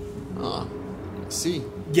accident. Ah, see.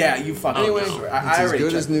 Yeah, you fucking. Anyway, it's as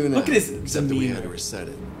good as new now. Look at his except that we had to reset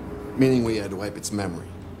it, meaning we had to wipe its memory.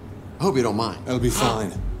 I hope you don't mind. That'll be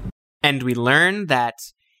fine. And we learn that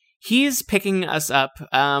he's picking us up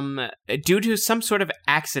due to some sort of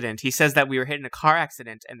accident. He says that we were hit in a car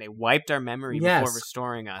accident and they wiped our memory before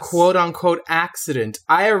restoring us. Quote unquote accident.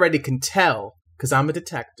 I already can tell, because I'm a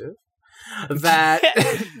detective, that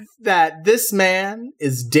that this man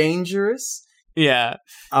is dangerous. Yeah.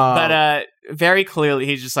 But very clearly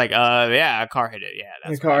he's just like, a car hit it. Yeah,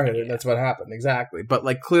 that's a car hit it. That's what happened. Exactly. But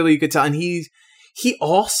like clearly you could tell, and he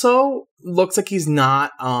also looks like he's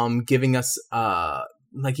not giving us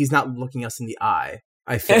like he's not looking us in the eye.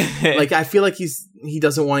 I think like I feel like he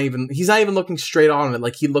doesn't want to even, he's not even looking straight on it.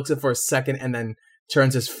 Like he looks at it for a second and then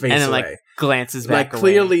turns his face and then away. Like glances back. Like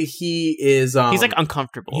clearly he is he's like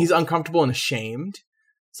uncomfortable. He's uncomfortable and ashamed.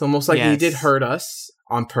 So almost like he did hurt us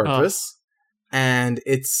on purpose. And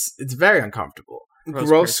it's very uncomfortable.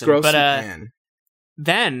 Gross man.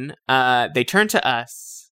 Then they turn to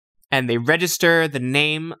us and they register the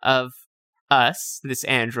name of us, this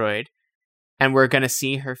android, and we're gonna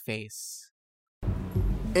see her face.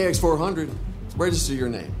 AX400, register your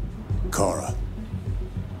name. Kara.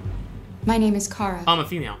 My name is Kara. I'm a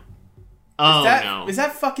female. Oh, no. Is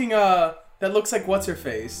that fucking, that looks like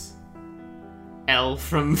what's-her-face? Elle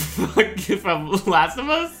from Last of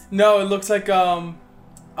Us? No, it looks like,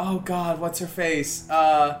 Oh God, what's her face?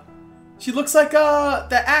 She looks like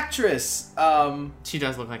the actress. She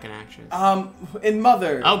does look like an actress. In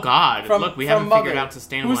Mother. Oh God! Look, we haven't Mother. figured out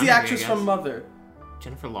Sustainable Who's the Energy, actress I guess. from Mother?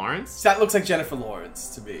 Jennifer Lawrence? That looks like Jennifer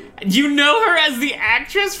Lawrence to me. You know her as the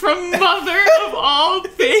actress from Mother of all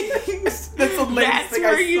things. That's the latest That's thing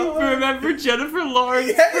where I you saw. remember Jennifer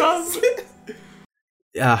Lawrence from.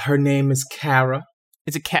 Her name is Kara.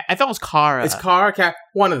 It's a cat. I thought it was Kara. It's Kara,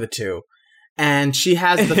 one of the two. And she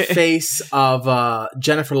has the face of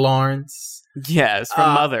Jennifer Lawrence. Yes,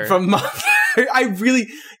 from Mother. From Mother. I really,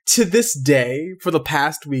 to this day, for the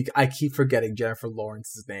past week, I keep forgetting Jennifer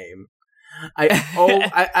Lawrence's name.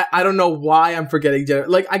 I don't know why I'm forgetting Jennifer.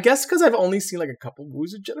 Like, I guess because I've only seen like a couple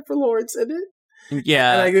movies with Jennifer Lawrence in it.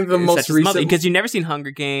 Yeah, and I think the most recent because you've never seen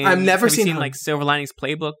Hunger Games. I've never seen like Silver Linings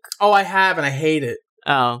Playbook. Oh, I have, and I hate it.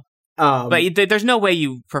 Oh, but there's no way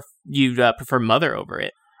you prefer Mother over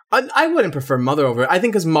it. I wouldn't prefer Mother over it. I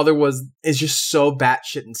think because Mother is just so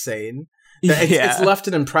batshit insane that it's left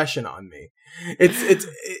an impression on me.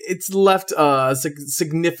 It's left a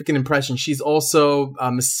significant impression. She's also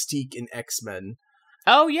Mystique in X-Men.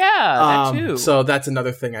 Oh yeah, that too. So that's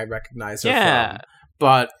another thing I recognize her from.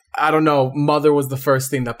 But I don't know. Mother was the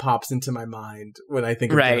first thing that pops into my mind when I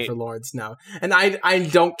think of Jennifer Lawrence now, and I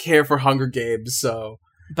don't care for Hunger Games, so.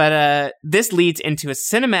 But this leads into a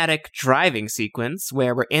cinematic driving sequence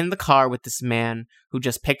where we're in the car with this man who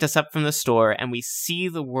just picked us up from the store, and we see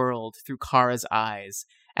the world through Kara's eyes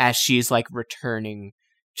as she's like returning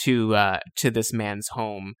to this man's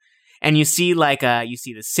home. And you see you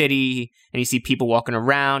see the city, and you see people walking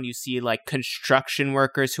around. You see like construction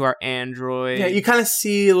workers who are androids. Yeah, you kind of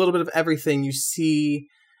see a little bit of everything. You see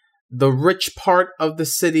the rich part of the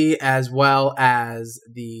city as well as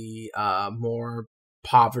the more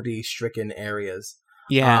poverty-stricken areas.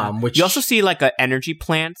 Yeah, which you also see like energy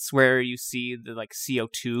plants where you see the like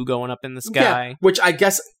CO2 going up in the sky. Yeah, which I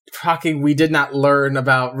guess we did not learn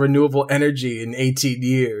about renewable energy in 18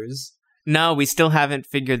 years. No, we still haven't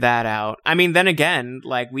figured that out. I mean, then again,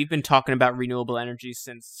 like we've been talking about renewable energy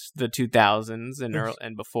since the 2000s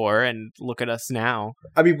and before, and look at us now.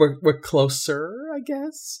 I mean, we're closer, I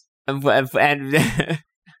guess. And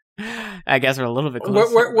I guess we're a little bit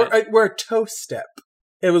closer. We're a toe step.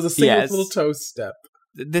 It was a single little toe step.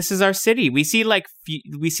 This is our city. We see like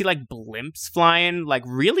blimps flying like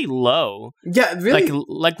really low. Yeah, really.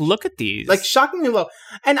 Like look at these. Like shockingly low.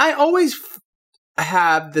 And I always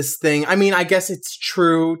have this thing. I mean, I guess it's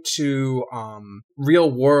true to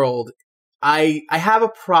real world. I have a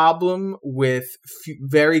problem with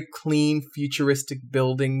very clean futuristic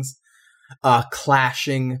buildings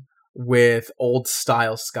clashing with old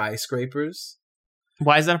style skyscrapers.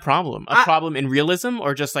 Why is that a problem? A problem in realism,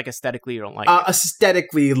 or just like aesthetically you don't like it?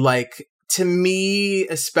 Aesthetically, like, to me,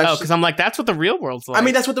 especially... Oh, because I'm like, that's what the real world's like. I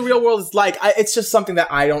mean, that's what the real world is like. It's just something that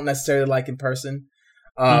I don't necessarily like in person,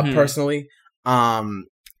 personally. Are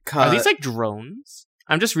these like drones?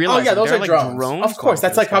 I'm just realizing. Oh, yeah, those are like drones. Of course,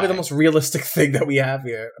 that's like probably the most realistic thing that we have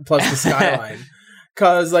here, plus the skyline.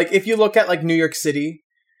 Because, like, if you look at, like, New York City...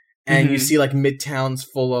 And you see, like, midtowns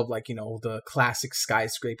full of, like, you know, the classic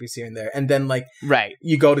skyscrapers here and there. And then, like,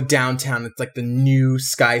 you go to downtown, it's, like, the new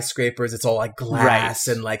skyscrapers. It's all, like, glass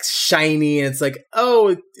and, like, shiny. And it's like,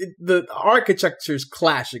 the architecture's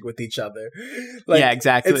clashing with each other. Like, yeah,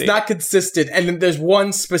 exactly. It's not consistent. And then there's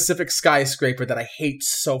one specific skyscraper that I hate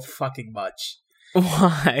so fucking much.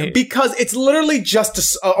 Why? Because it's literally just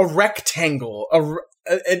a rectangle,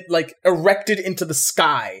 like, erected into the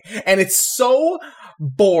sky. And it's so...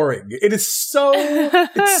 boring. It's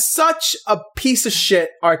such a piece of shit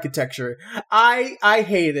architecture. I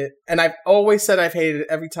hate it, and I've always said I've hated it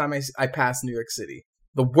every time I pass New York City.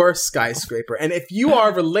 The worst skyscraper. And if you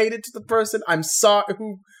are related to the person, I'm sorry,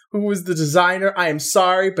 who was the designer, I am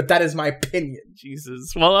sorry, but that is my opinion.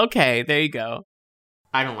 Jesus. Well, okay, there you go.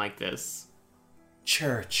 I don't like this.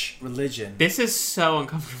 Church, religion. This is so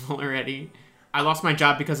uncomfortable already. I lost my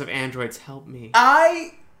job because of androids. Help me.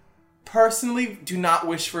 I personally do not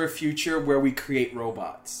wish for a future where we create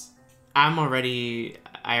robots. I already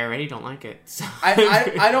don't like it. So.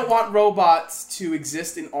 I don't want robots to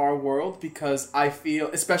exist in our world because I feel,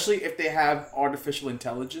 especially if they have artificial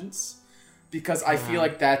intelligence, because I feel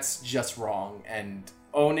like that's just wrong, and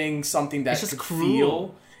owning something that could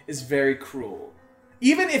feel is very cruel.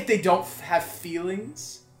 Even if they don't have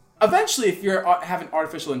feelings, eventually if you have an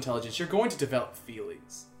artificial intelligence, you're going to develop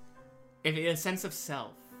feelings. A sense of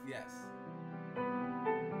self. Yes.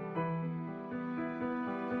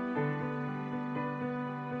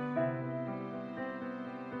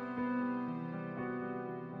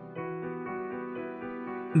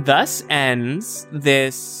 Thus ends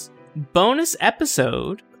this bonus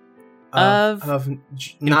episode of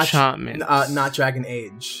Enchantment. Enchantment. Not Dragon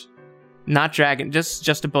Age. Not Dragon,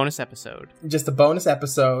 just a bonus episode. Just a bonus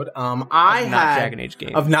episode. Not Dragon Age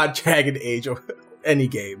game. Of not Dragon Age or any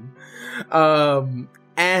game.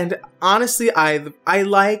 And honestly, I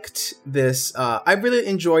liked this. I really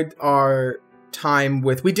enjoyed our time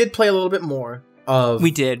with. We did play a little bit more of.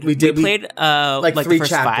 We played like 3 the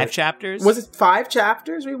first chapters. 5 chapters. Was it 5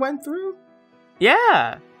 chapters we went through?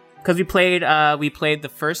 Yeah, because we played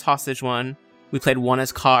the first hostage one. We played one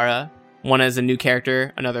as Kara, one as a new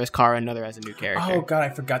character, another as Kara, another as a new character. Oh god, I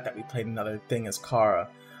forgot that we played another thing as Kara.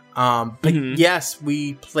 But yes,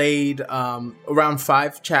 we played around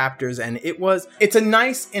 5 chapters, and it's a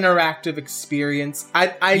nice interactive experience.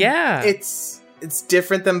 It's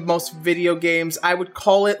different than most video games. I would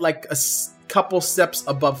call it like a couple steps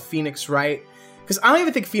above Phoenix Wright, because I don't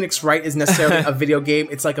even think Phoenix Wright is necessarily a video game.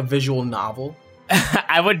 It's like a visual novel.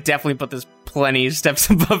 I would definitely put this plenty of steps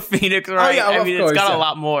above Phoenix Wright. Oh, yeah, I mean, of course, it's got yeah. a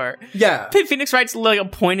lot more. Yeah. Phoenix Wright's like a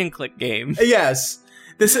point-and-click game. Yes.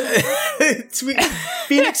 This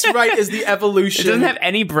Phoenix Wright is the evolution. It doesn't have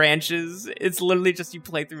any branches. It's literally just you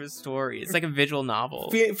play through a story. It's like a visual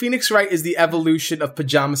novel. Phoenix Wright is the evolution of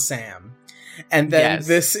Pajama Sam. And then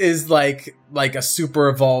this is like a super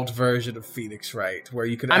evolved version of Phoenix Wright, where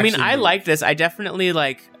you could actually... I like this. I definitely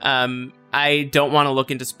like... I don't want to look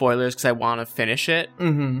into spoilers because I want to finish it.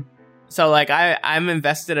 Mm-hmm. So, like, I'm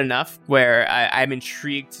invested enough where I'm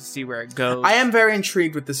intrigued to see where it goes. I am very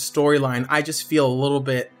intrigued with the storyline. I just feel a little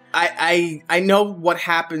bit... I know what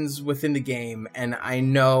happens within the game, and I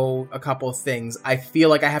know a couple of things. I feel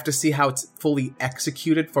like I have to see how it's fully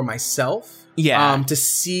executed for myself. Yeah. To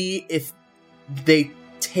see if they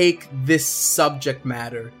take this subject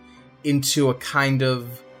matter into a kind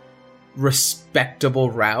of respectable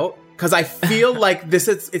route. Because I feel like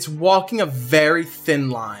it's walking a very thin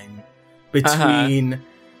line between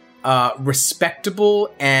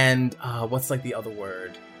respectable and what's like the other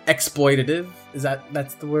word? Exploitative?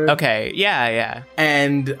 That's the word? Okay, yeah.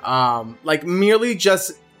 And like merely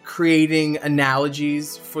just creating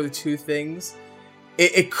analogies for the two things,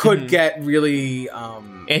 it could get really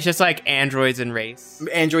it's just like androids and race.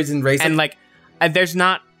 And like there's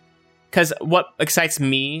not, because what excites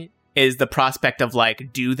me is the prospect of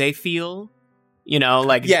like, do they feel,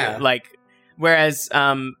 like, yeah, like, whereas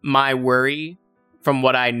my worry from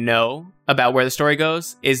what I know about where the story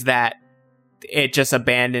goes is that it just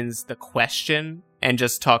abandons the question and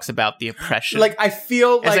just talks about the oppression. Like, I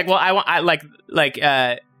feel it's like, well,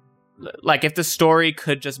 like if the story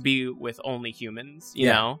could just be with only humans, you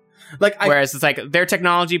know, like, whereas it's like their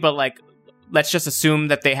technology, but like, let's just assume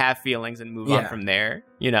that they have feelings and move on from there,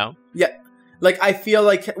 Yeah. Like, I feel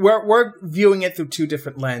like we're viewing it through two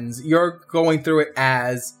different lenses. You're going through it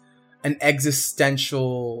as an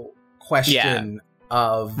existential question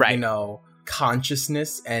of,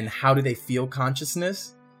 consciousness and how do they feel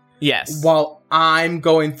consciousness. Yes. While I'm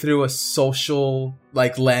going through a social,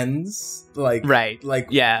 like, lens. Like, Like,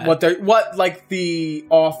 what the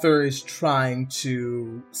author is trying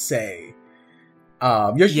to say.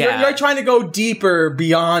 You're trying to go deeper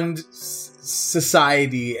beyond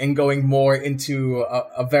society and going more into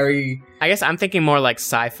a very... I guess I'm thinking more like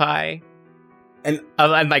sci-fi and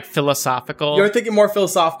like philosophical. You're thinking more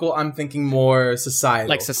philosophical. I'm thinking more societal.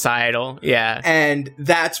 Like societal, yeah. And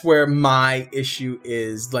that's where my issue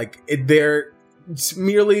is. Like, they're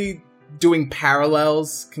merely doing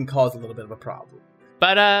parallels can cause a little bit of a problem.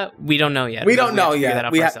 But we don't know yet. We don't know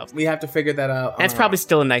yet. We have to figure that out. And it's probably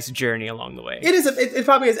still a nice journey along the way. It is. It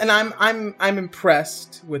probably is. And I'm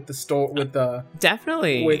impressed with the story. With the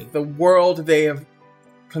definitely with the world they have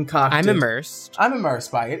concocted. I'm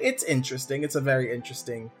immersed by it. It's interesting. It's a very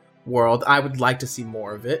interesting world. I would like to see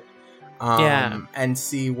more of it. And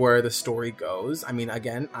see where the story goes. I mean,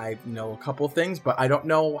 again, I know a couple of things, but I don't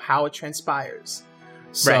know how it transpires.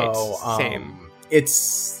 So, same.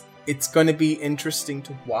 It's going to be interesting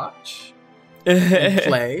to watch and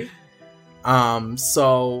play.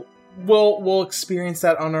 So we'll experience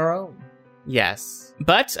that on our own. Yes.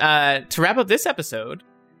 But to wrap up this episode,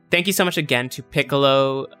 thank you so much again to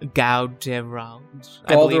Piccolo Galderald.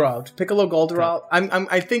 Piccolo Galderald.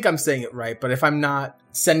 I think I'm saying it right, but if I'm not,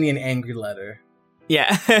 send me an angry letter.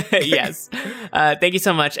 Yeah. Yes. Thank you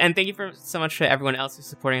so much. And thank you so much for everyone else who's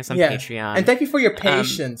supporting us on Patreon. And thank you for your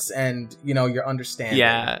patience and, your understanding.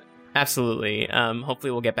 Yeah, absolutely.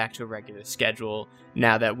 Hopefully we'll get back to a regular schedule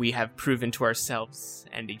now that we have proven to ourselves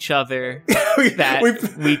and each other that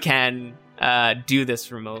we can do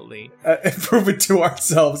this remotely. Prove it to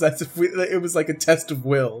ourselves as if it was like a test of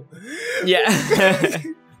will. Yeah.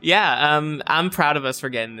 I'm proud of us for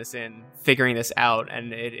getting this in, figuring this out,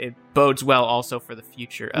 and it bodes well also for the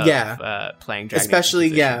future of playing Dragon Age especially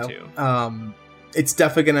Inquisition 2. It's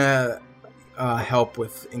definitely gonna help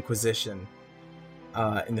with Inquisition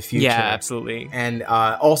in the future. Yeah, absolutely. And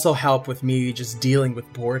also help with me just dealing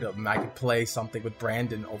with boredom. I could play something with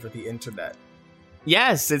Brandon over the internet.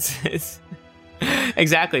 Yes, it's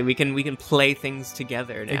exactly. We can play things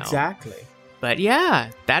together now. Exactly. But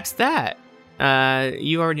yeah, that's that.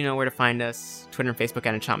 You already know where to find us. Twitter and Facebook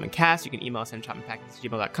at EnchantmentCast. You can email us at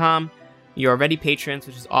enchantmentpackets@gmail.com. You're already patrons,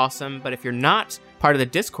 which is awesome. But if you're not part of the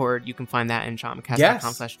Discord, you can find that at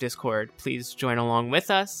enchantmentcast.com/Discord. Please join along with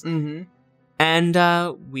us. Mm-hmm. And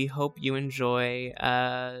we hope you enjoy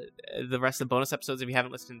the rest of the bonus episodes if you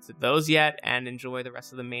haven't listened to those yet, and enjoy the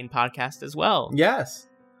rest of the main podcast as well. Yes.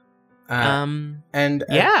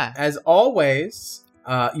 As always,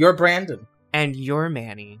 you're Brandon. And you're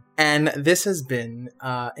Manny. And this has been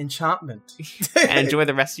Enchantment. And enjoy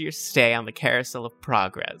the rest of your stay on the Carousel of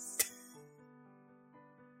Progress.